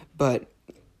literally, but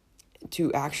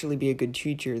to actually be a good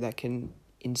teacher that can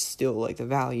instill like the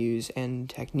values and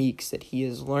techniques that he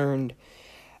has learned,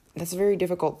 that's a very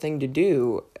difficult thing to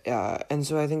do. And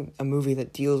so I think a movie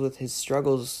that deals with his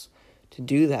struggles to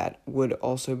do that would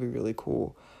also be really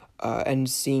cool. And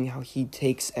seeing how he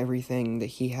takes everything that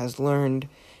he has learned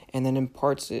and then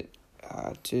imparts it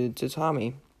to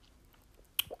Tommy,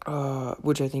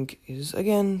 which I think is,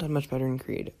 again, done much better in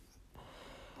Creed.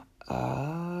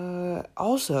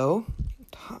 Also,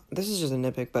 this is just a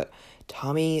nitpick, but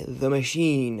Tommy the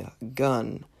Machine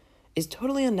Gun is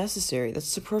totally unnecessary. That's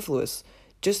superfluous.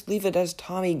 Just leave it as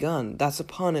Tommy Gun. That's a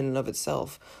pun in and of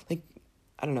itself. Like,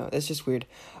 I don't know, it's just weird.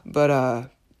 But,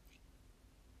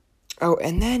 oh,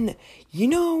 and then,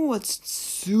 what's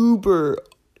super,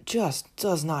 just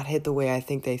does not hit the way I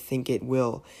think they think it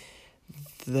will?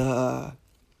 The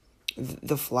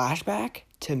flashback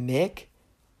to Mick?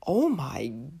 Oh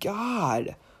my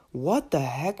god. What the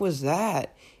heck was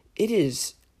that? It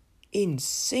is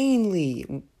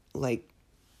insanely, like,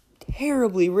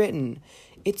 terribly written.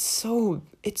 It's so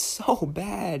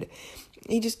bad.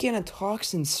 He just kind of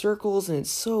talks in circles, and it's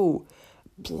so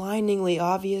blindingly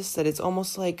obvious that it's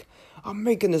almost like, I'm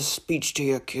making this speech to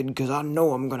you, kid, because I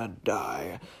know I'm gonna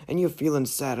die, and you're feeling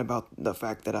sad about the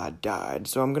fact that I died,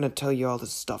 so I'm gonna tell you all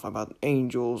this stuff about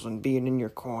angels and being in your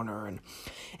corner, and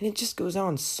it just goes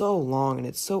on so long, and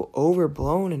it's so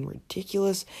overblown and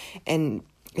ridiculous, and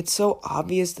it's so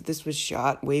obvious that this was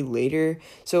shot way later.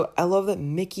 So I love that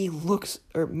Mick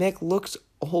looks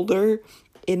older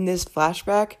in this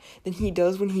flashback than he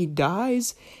does when he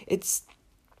dies. It's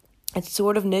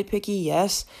sort of nitpicky,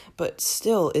 yes, but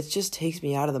still, it just takes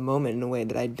me out of the moment in a way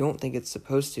that I don't think it's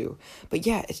supposed to. But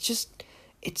yeah,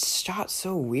 it's shot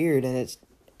so weird, and it's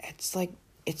like,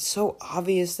 it's so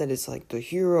obvious that it's like the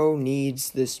hero needs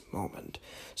this moment.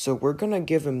 So we're gonna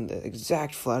give him the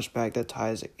exact flashback that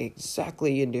ties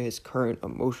exactly into his current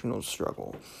emotional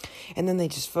struggle. And then they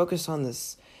just focus on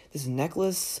this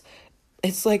necklace.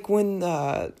 It's like when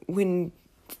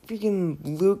freaking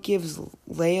Luke gives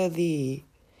Leia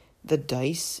the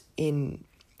dice in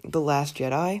The Last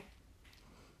Jedi.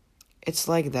 It's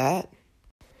like that.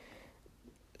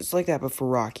 It's like that, but for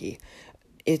Rocky.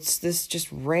 It's this just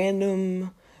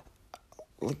random,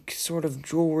 like, sort of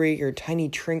jewelry or tiny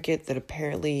trinket that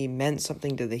apparently meant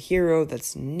something to the hero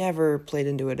that's never played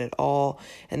into it at all.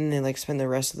 And then they, like, spend the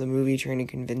rest of the movie trying to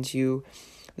convince you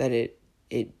that it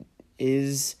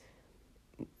is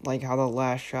like how the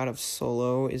last shot of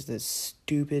Solo is this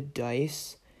stupid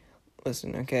dice.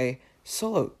 Listen, okay,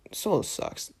 Solo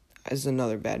sucks. It's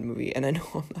another bad movie, and I know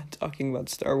I'm not talking about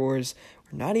Star Wars.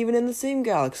 We're not even in the same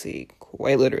galaxy,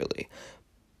 quite literally.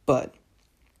 But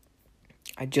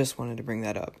I just wanted to bring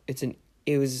that up. It's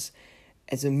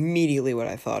immediately what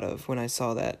I thought of when I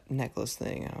saw that necklace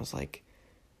thing, and I was like,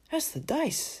 that's the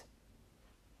dice.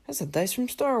 That's the dice from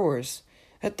Star Wars.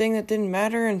 That thing that didn't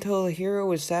matter until the hero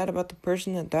was sad about the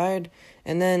person that died,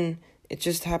 and then it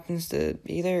just happens to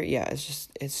be there. Yeah,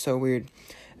 it's so weird.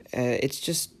 It's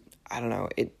just, I don't know,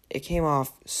 it came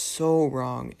off so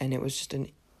wrong, and it was just an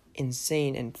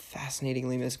insane and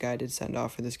fascinatingly misguided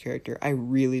send-off for this character. I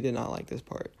really did not like this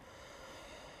part.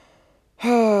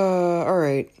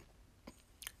 Alright.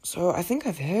 So I think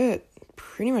I've hit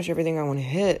pretty much everything I want to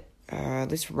hit,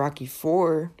 at least for Rocky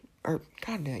 4, or,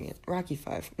 god dang it, Rocky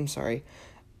 5, I'm sorry.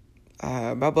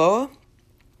 Balboa,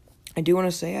 I do want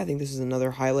to say I think this is another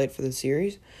highlight for the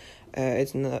series.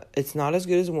 It's not as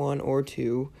good as 1 or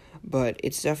 2, but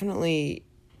it's definitely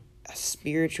a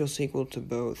spiritual sequel to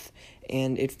both,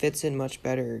 and it fits in much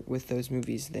better with those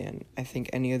movies than I think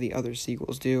any of the other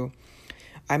sequels do.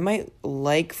 I might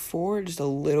like 4 just a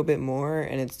little bit more,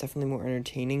 and it's definitely more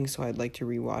entertaining, so I'd like to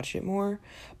rewatch it more,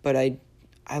 but I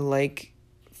like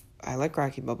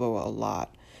Rocky Balboa a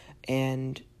lot,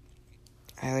 and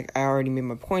I already made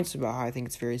my points about how I think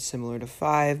it's very similar to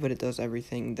 5, but it does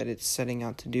everything that it's setting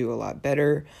out to do a lot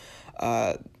better.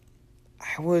 I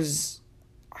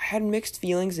had mixed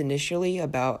feelings initially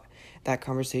about that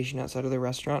conversation outside of the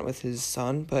restaurant with his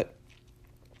son, but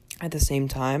at the same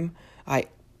time,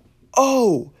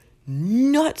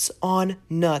 nuts on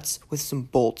nuts with some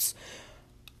bolts.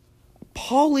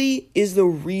 Paulie is the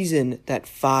reason that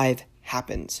 5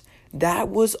 happens. That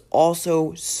was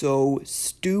also so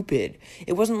stupid.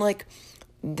 It wasn't like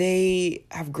they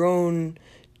have grown,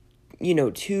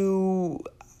 too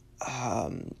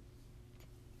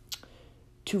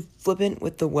flippant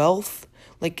with the wealth.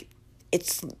 Like,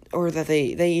 it's, or that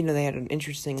they had an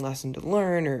interesting lesson to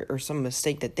learn, or some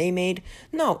mistake that they made.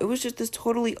 No, it was just this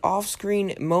totally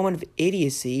off-screen moment of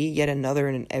idiocy, yet another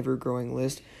in an ever-growing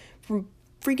list, from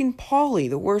freaking Paulie,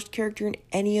 the worst character in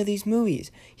any of these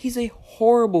movies. He's a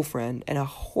horrible friend and a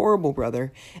horrible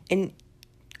brother, and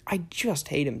I just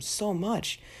hate him so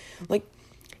much. Like,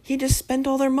 he just spent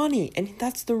all their money, and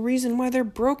that's the reason why they're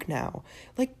broke now.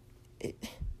 Like,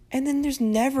 and then there's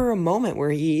never a moment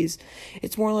where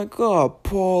it's more like, oh,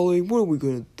 Paulie, what are we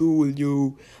gonna do with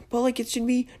you? But, like, it should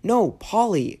be, no,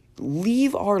 Paulie,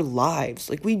 leave our lives.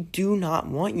 Like, we do not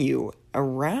want you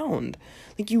around.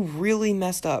 Like, you really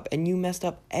messed up, and you messed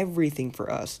up everything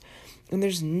for us. And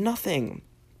there's nothing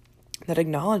that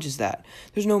acknowledges that.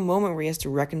 There's no moment where he has to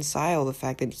reconcile the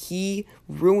fact that he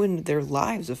ruined their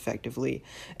lives effectively,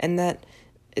 and that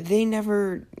they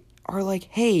never are like,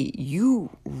 hey,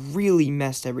 you really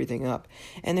messed everything up.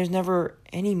 And there's never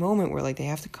any moment where, like, they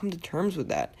have to come to terms with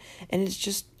that. And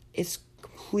it's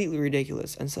completely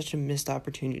ridiculous and such a missed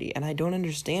opportunity. And I don't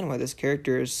understand why this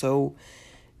character is so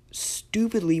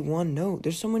stupidly one note.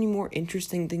 There's so many more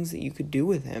interesting things that you could do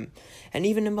with him. And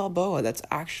even in Balboa, that's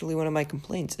actually one of my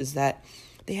complaints, is that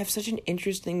they have such an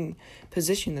interesting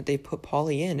position that they put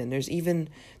Paulie in. And there's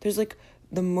like,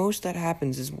 the most that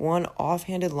happens is one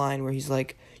offhanded line where he's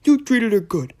like, you treated her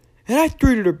good, and I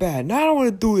treated her bad, and I don't want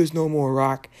to do this no more,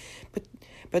 Rock.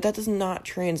 But that does not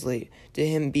translate to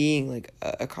him being, like,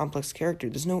 a complex character.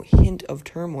 There's no hint of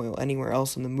turmoil anywhere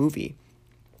else in the movie.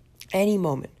 Any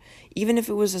moment, even if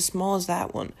it was as small as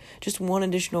that one, just one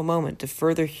additional moment to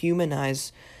further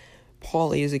humanize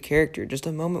Paulie as a character, just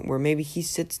a moment where maybe he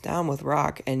sits down with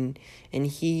Rock and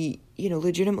he,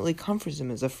 legitimately comforts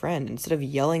him as a friend instead of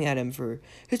yelling at him for,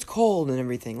 it's cold and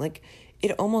everything. Like,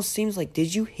 it almost seems like,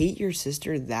 did you hate your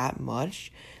sister that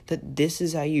much that this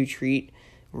is how you treat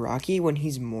Rocky when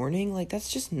he's mourning? Like,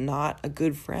 that's just not a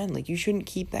good friend. Like, you shouldn't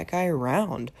keep that guy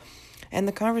around. And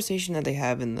the conversation that they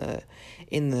have in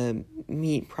the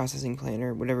meat processing plant,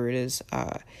 or whatever it is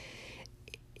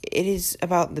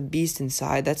about the beast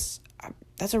inside. That's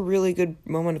a really good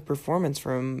moment of performance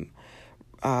from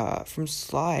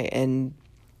Sly, and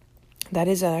that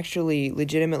is an actually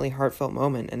legitimately heartfelt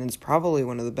moment, and it's probably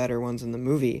one of the better ones in the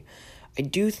movie. I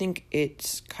do think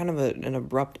it's kind of an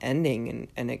abrupt ending,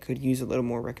 and it could use a little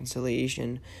more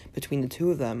reconciliation between the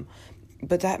two of them.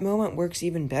 But that moment works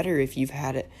even better if you've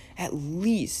had it, at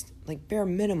least, like, bare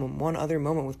minimum, one other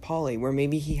moment with Paulie where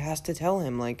maybe he has to tell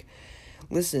him, like,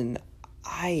 listen,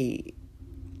 I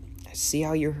see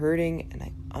how you're hurting, and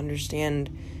I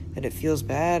understand that it feels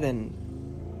bad, and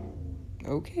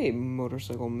okay,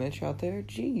 Motorcycle Mitch out there,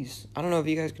 jeez. I don't know if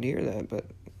you guys could hear that, but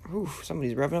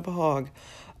somebody's revving up a hog.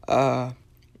 But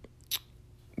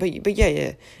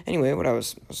yeah. Anyway, what I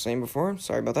was saying before,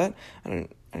 sorry about that. I don't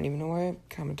even know why I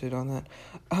commented on that.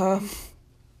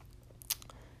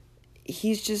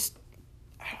 He's just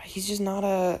not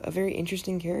a very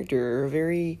interesting character, or a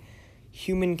very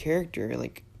human character.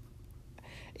 Like,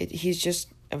 he's just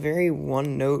a very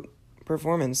one-note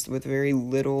performance with very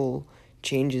little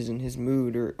changes in his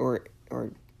mood, or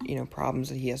problems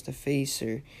that he has to face,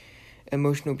 or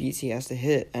emotional beats he has to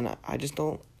hit. And I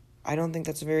don't think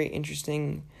that's a very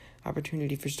interesting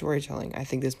opportunity for storytelling. I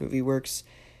think this movie works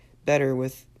better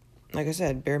with, like I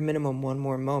said, bare minimum one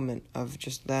more moment of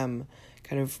just them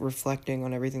kind of reflecting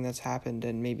on everything that's happened,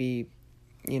 and maybe,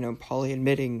 Paulie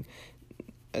admitting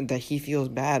that he feels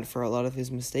bad for a lot of his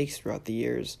mistakes throughout the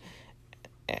years.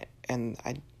 And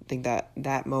I think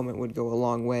that moment would go a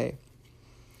long way.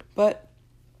 But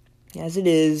as it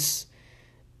is,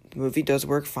 the movie does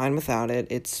work fine without it.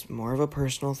 It's more of a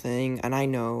personal thing, and I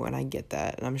know, and I get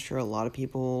that, and I'm sure a lot of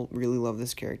people really love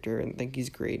this character and think he's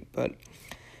great, but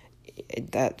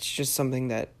that's just something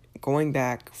that, going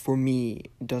back, for me,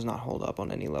 does not hold up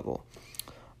on any level.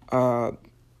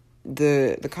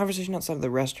 The conversation outside of the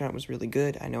restaurant was really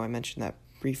good. I know I mentioned that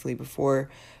briefly before,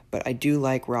 but I do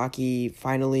like Rocky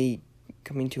finally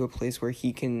coming to a place where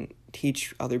he can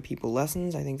teach other people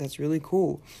lessons. I think that's really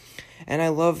cool. And I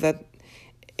love that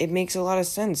it makes a lot of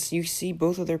sense. You see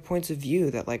both of their points of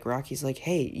view, that, like, Rocky's like,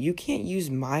 hey, you can't use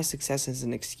my success as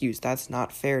an excuse. That's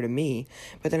not fair to me.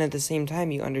 But then at the same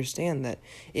time, you understand that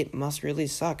it must really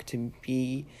suck to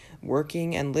be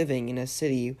working and living in a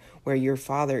city where your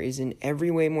father is in every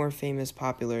way more famous,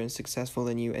 popular, and successful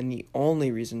than you, and the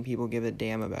only reason people give a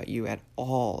damn about you at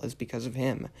all is because of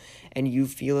him. And you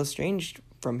feel estranged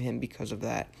from him because of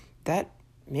that. That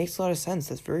makes a lot of sense.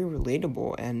 That's very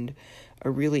relatable and a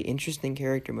really interesting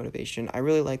character motivation. I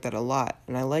really like that a lot,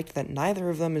 and I liked that neither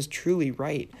of them is truly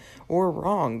right or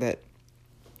wrong, that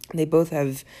they both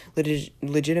have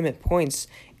legitimate points,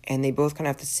 and they both kind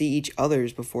of have to see each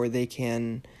other's before they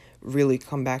can really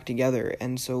come back together.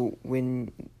 And so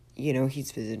when,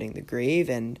 he's visiting the grave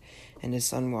and his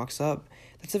son walks up,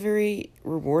 that's a very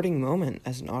rewarding moment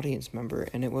as an audience member,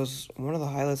 and it was one of the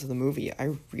highlights of the movie.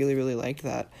 I really, really liked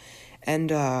that.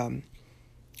 And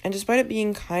despite it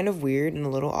being kind of weird and a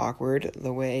little awkward,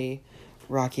 the way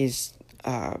Rocky's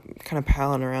kind of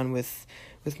palling around with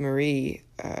Marie,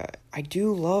 I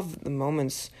do love the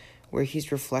moments where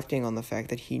he's reflecting on the fact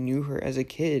that he knew her as a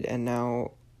kid, and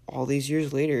now all these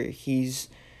years later, he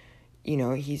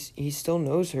still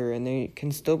knows her, and they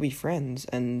can still be friends,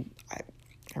 and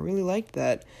I really liked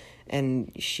that.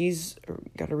 And she's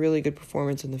got a really good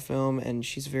performance in the film, and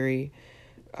she's a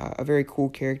very cool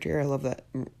character. I love that,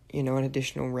 an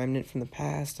additional remnant from the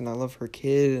past, and I love her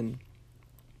kid, and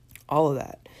all of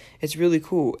that. It's really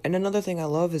cool. And another thing I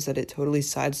love is that it totally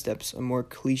sidesteps a more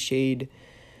cliched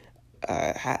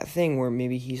thing where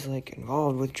maybe he's like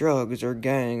involved with drugs or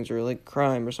gangs or like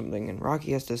crime or something, and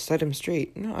Rocky has to set him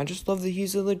straight. No, I just love that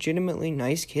he's a legitimately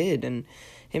nice kid, and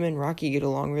him and Rocky get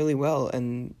along really well,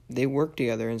 and they work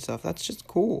together and stuff. That's just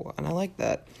cool, and I like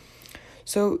that.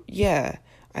 So yeah,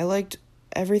 I liked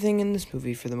everything in this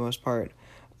movie for the most part.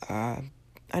 I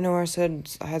know I said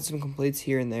I had some complaints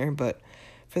here and there, but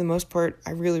for the most part,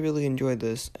 I really, really enjoyed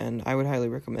this, and I would highly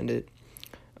recommend it.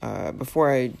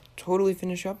 Before I totally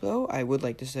finish up, though, I would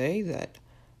like to say that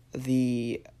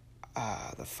the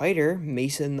fighter,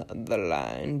 Mason the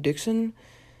Lion Dixon,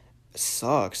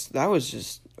 sucks. That was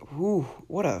just,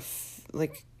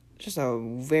 just a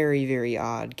very, very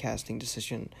odd casting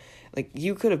decision. Like,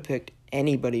 you could have picked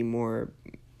anybody more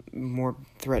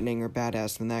threatening or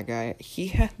badass than that guy. He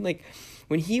had,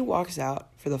 when he walks out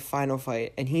for the final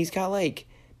fight, and he's got,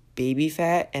 baby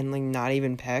fat and, not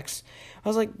even pecs, I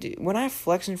was like, dude, when I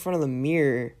flex in front of the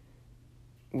mirror,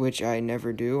 which I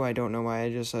never do, I don't know why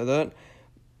I just said that,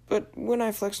 but when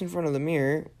I flex in front of the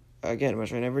mirror, again,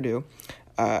 which I never do,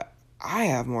 I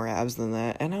have more abs than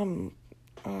that, and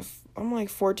I'm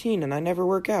 14, and I never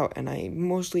work out, and I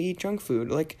mostly eat junk food.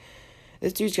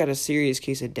 This dude's got a serious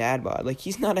case of dad bod.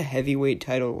 He's not a heavyweight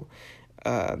title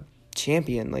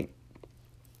champion.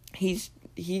 He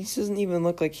doesn't even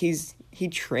look like he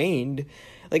trained.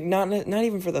 Not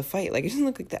even for the fight. It doesn't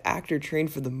look like the actor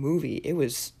trained for the movie.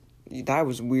 That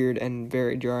was weird and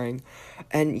very jarring.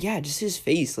 And yeah, just his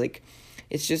face,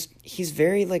 it's just, he's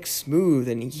very, smooth,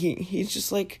 and he's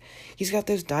just, he's got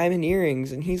those diamond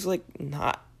earrings, and he's,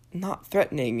 not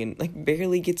threatening, and,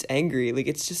 barely gets angry.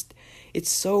 It's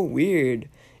so weird.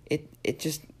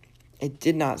 It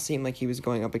did not seem like he was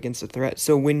going up against a threat.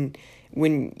 So when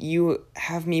you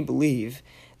have me believe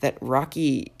that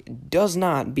Rocky does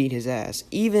not beat his ass,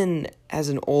 even as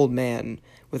an old man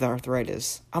with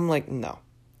arthritis, I'm like, no,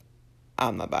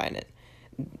 I'm not buying it.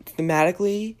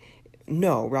 Thematically,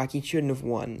 no, Rocky shouldn't have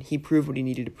won. He proved what he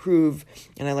needed to prove,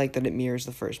 and I like that it mirrors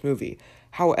the first movie.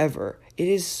 However, it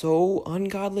is so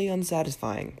ungodly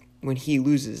unsatisfying when he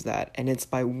loses that, and it's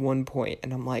by 1 point,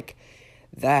 and I'm like,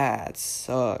 that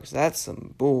sucks. That's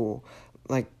some bull.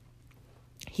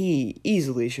 He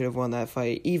easily should have won that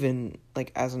fight, even,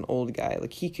 as an old guy.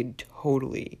 He could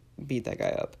totally beat that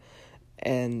guy up.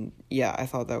 And, yeah, I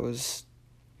thought that was,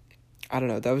 I don't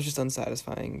know, that was just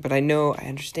unsatisfying. But I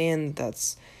understand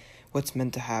that's what's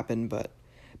meant to happen, but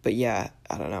yeah,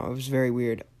 I don't know, it was very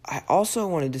weird. I also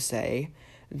wanted to say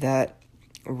that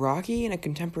Rocky in a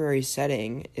contemporary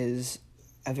setting is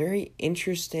a very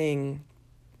interesting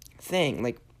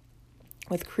thing.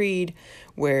 With Creed,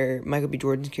 where Michael B.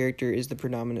 Jordan's character is the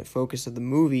predominant focus of the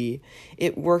movie,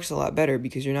 it works a lot better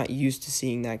because you're not used to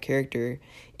seeing that character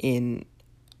in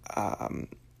a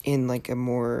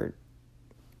more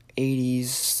 80s,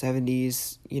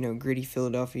 70s, gritty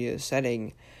Philadelphia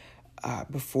setting,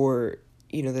 before,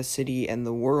 the city and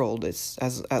the world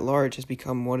as at large has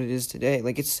become what it is today.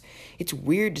 It's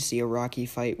weird to see a Rocky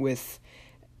fight with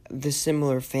the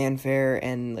similar fanfare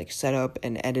and, setup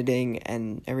and editing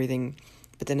and everything,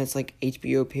 but then it's,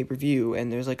 HBO pay-per-view,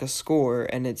 and there's, a score,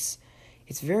 and it's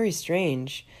very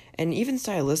strange, and even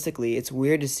stylistically, it's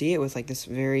weird to see it with, this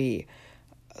very,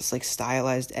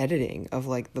 stylized editing of,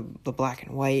 the black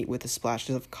and white with the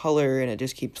splashes of color, and it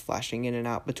just keeps flashing in and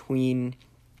out between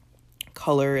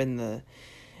color and the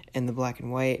black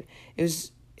and white.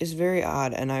 It's very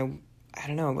odd, and I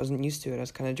don't know, I wasn't used to it. I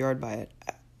was kind of jarred by it.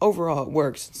 Overall, it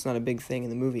works. It's not a big thing in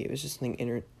the movie. It was just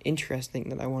something interesting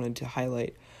that I wanted to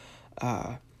highlight.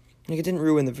 It didn't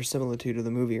ruin the verisimilitude of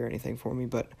the movie or anything for me,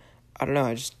 but I don't know.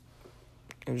 It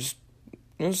was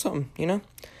something,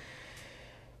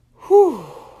 Whew.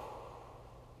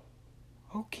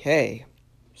 Okay.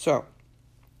 So,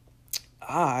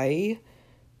 I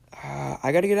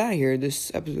I gotta get out of here.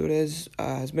 This episode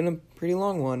has been a pretty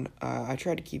long one. I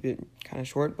tried to keep it kind of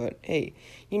short, but hey,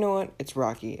 you know what? It's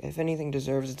Rocky. If anything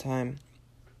deserves a time,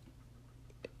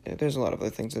 there's a lot of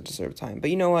other things that deserve time. But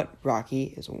you know what?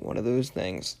 Rocky is one of those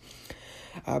things.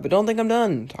 But don't think I'm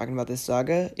done talking about this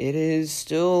saga. It is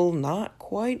still not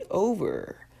quite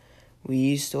over.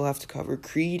 We still have to cover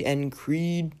Creed and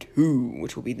Creed 2,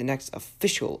 which will be the next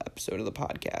official episode of the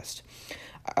podcast.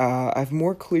 I've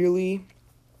more clearly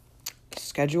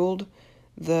scheduled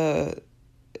the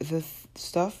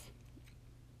stuff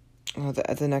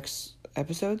the next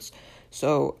episodes,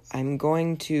 so I'm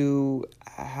going to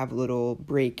have a little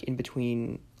break in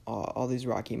between all these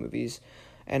Rocky movies,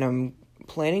 and I'm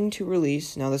planning to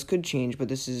release, now this could change, but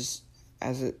this is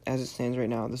as it stands right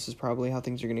now, this is probably how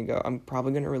things are going to go. I'm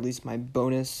probably going to release my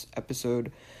bonus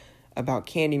episode about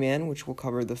Candyman, which will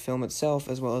cover the film itself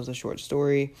as well as the short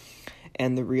story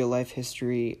and the real life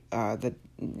history that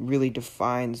really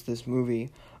defines this movie.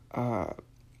 I'll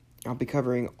be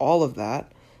covering all of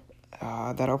that.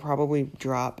 That'll probably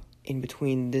drop in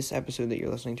between this episode that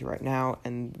you're listening to right now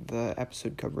and the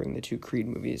episode covering the two Creed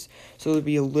movies. So there'll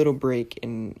be a little break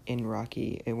in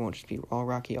Rocky. It won't just be all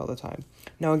Rocky all the time.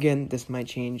 Now again, this might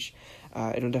change.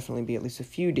 It'll definitely be at least a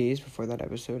few days before that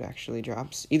episode actually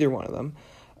drops. Either one of them.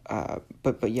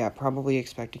 But yeah, probably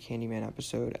expect a Candyman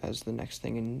episode as the next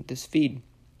thing in this feed.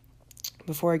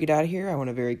 Before I get out of here, I want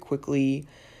to very quickly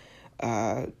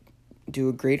do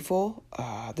a grateful.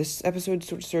 This episode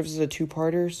sort of serves as a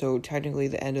two-parter, so technically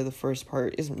the end of the first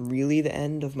part isn't really the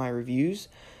end of my reviews,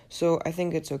 so I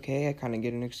think it's okay. I kind of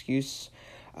get an excuse.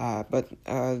 But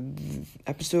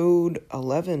episode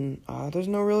 11, there's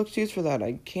no real excuse for that.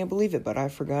 I can't believe it, but I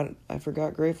forgot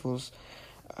gratefuls.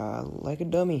 Like a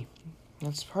dummy.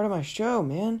 That's part of my show,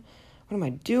 man. What am I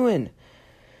doing?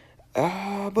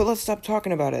 But let's stop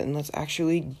talking about it and let's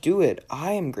actually do it.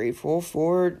 I am grateful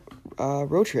for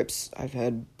road trips. I've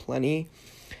had plenty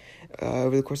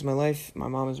over the course of my life. My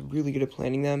mom is really good at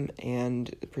planning them,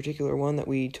 and the particular one that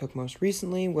we took most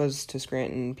recently was to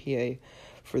Scranton, PA,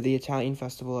 for the Italian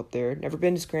festival up there. Never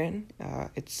been to Scranton.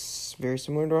 It's very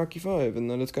similar to Rocky 5, and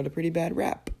then it's got a pretty bad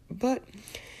rap. But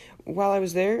while I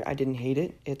was there, I didn't hate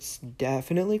it. It's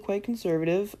definitely quite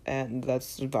conservative, and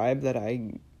that's the vibe that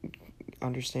I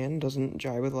understand doesn't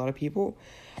jive with a lot of people.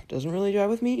 Doesn't really jive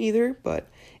with me either, but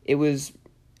it was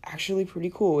actually pretty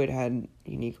cool. It had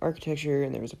unique architecture,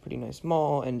 and there was a pretty nice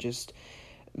mall, and just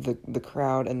the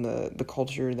crowd and the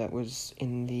culture that was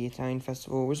in the Italian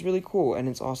festival was really cool, and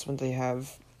it's awesome that they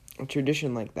have a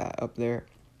tradition like that up there,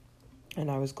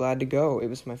 and I was glad to go. It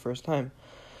was my first time.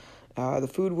 The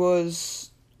food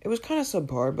was kind of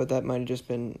subpar, but that might have just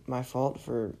been my fault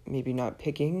for maybe not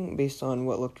picking based on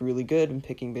what looked really good and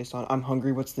picking based on, I'm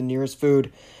hungry, what's the nearest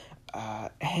food?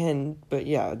 But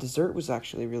yeah, dessert was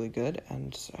actually really good,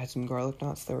 and I had some garlic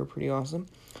knots that were pretty awesome.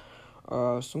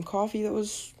 Some coffee that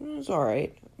was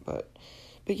alright, but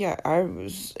yeah,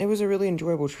 it was a really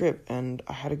enjoyable trip, and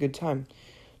I had a good time.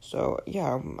 So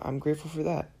yeah, I'm grateful for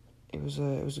that. It was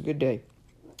a good day.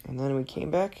 And then we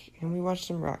came back and we watched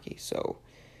some Rocky, so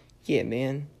yeah,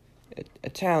 man.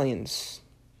 Italians.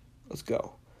 Let's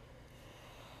go.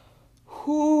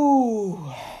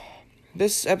 Whew.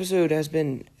 This episode has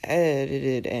been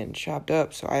edited and chopped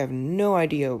up, so I have no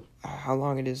idea how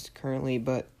long it is currently,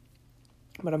 but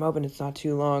I'm hoping it's not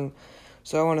too long.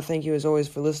 So I want to thank you as always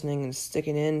for listening and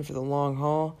sticking in for the long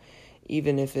haul,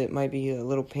 even if it might be a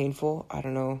little painful. I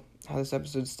don't know how this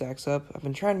episode stacks up. I've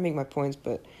been trying to make my points,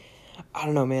 but I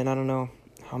don't know, man. I don't know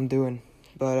how I'm doing.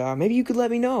 But maybe you could let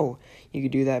me know. You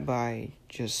could do that by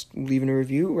just leaving a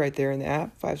review right there in the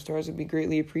app. 5 stars would be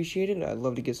greatly appreciated. I'd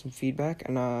love to get some feedback.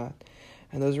 And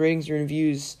those ratings and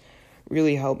reviews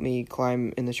really help me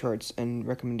climb in the charts and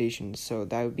recommendations. So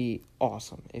that would be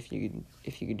awesome if you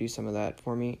could do some of that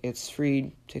for me. It's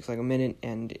free, takes like a minute,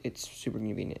 and it's super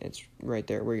convenient. It's right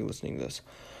there where you're listening to this.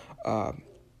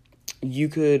 You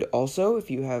could also, if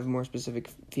you have more specific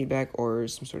feedback or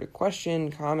some sort of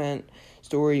question, comment,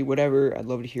 story, whatever, I'd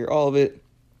love to hear all of it.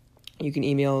 You can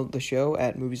email the show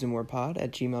at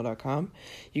moviesandmorepod@gmail.com.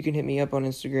 You can hit me up on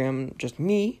Instagram, just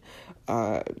me,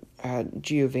 at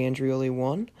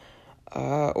Giovandrioli1.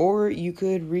 Or you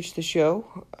could reach the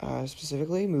show,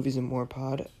 specifically, Movies and More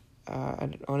Pod,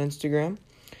 on Instagram.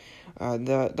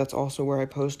 That's also where I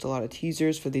post a lot of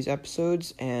teasers for these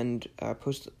episodes and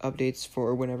post updates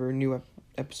for whenever new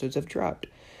episodes have dropped.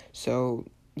 So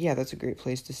yeah, that's a great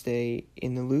place to stay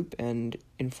in the loop and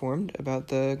informed about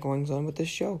the goings-on with this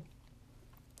show.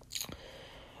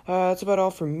 That's about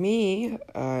all from me.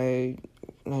 I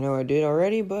know I did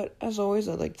already, but as always,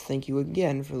 I'd like to thank you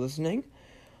again for listening.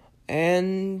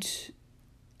 And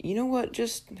you know what?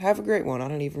 Just have a great one. I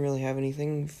don't even really have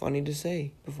anything funny to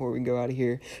say before we go out of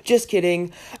here. Just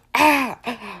kidding.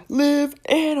 I live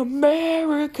in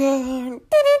America.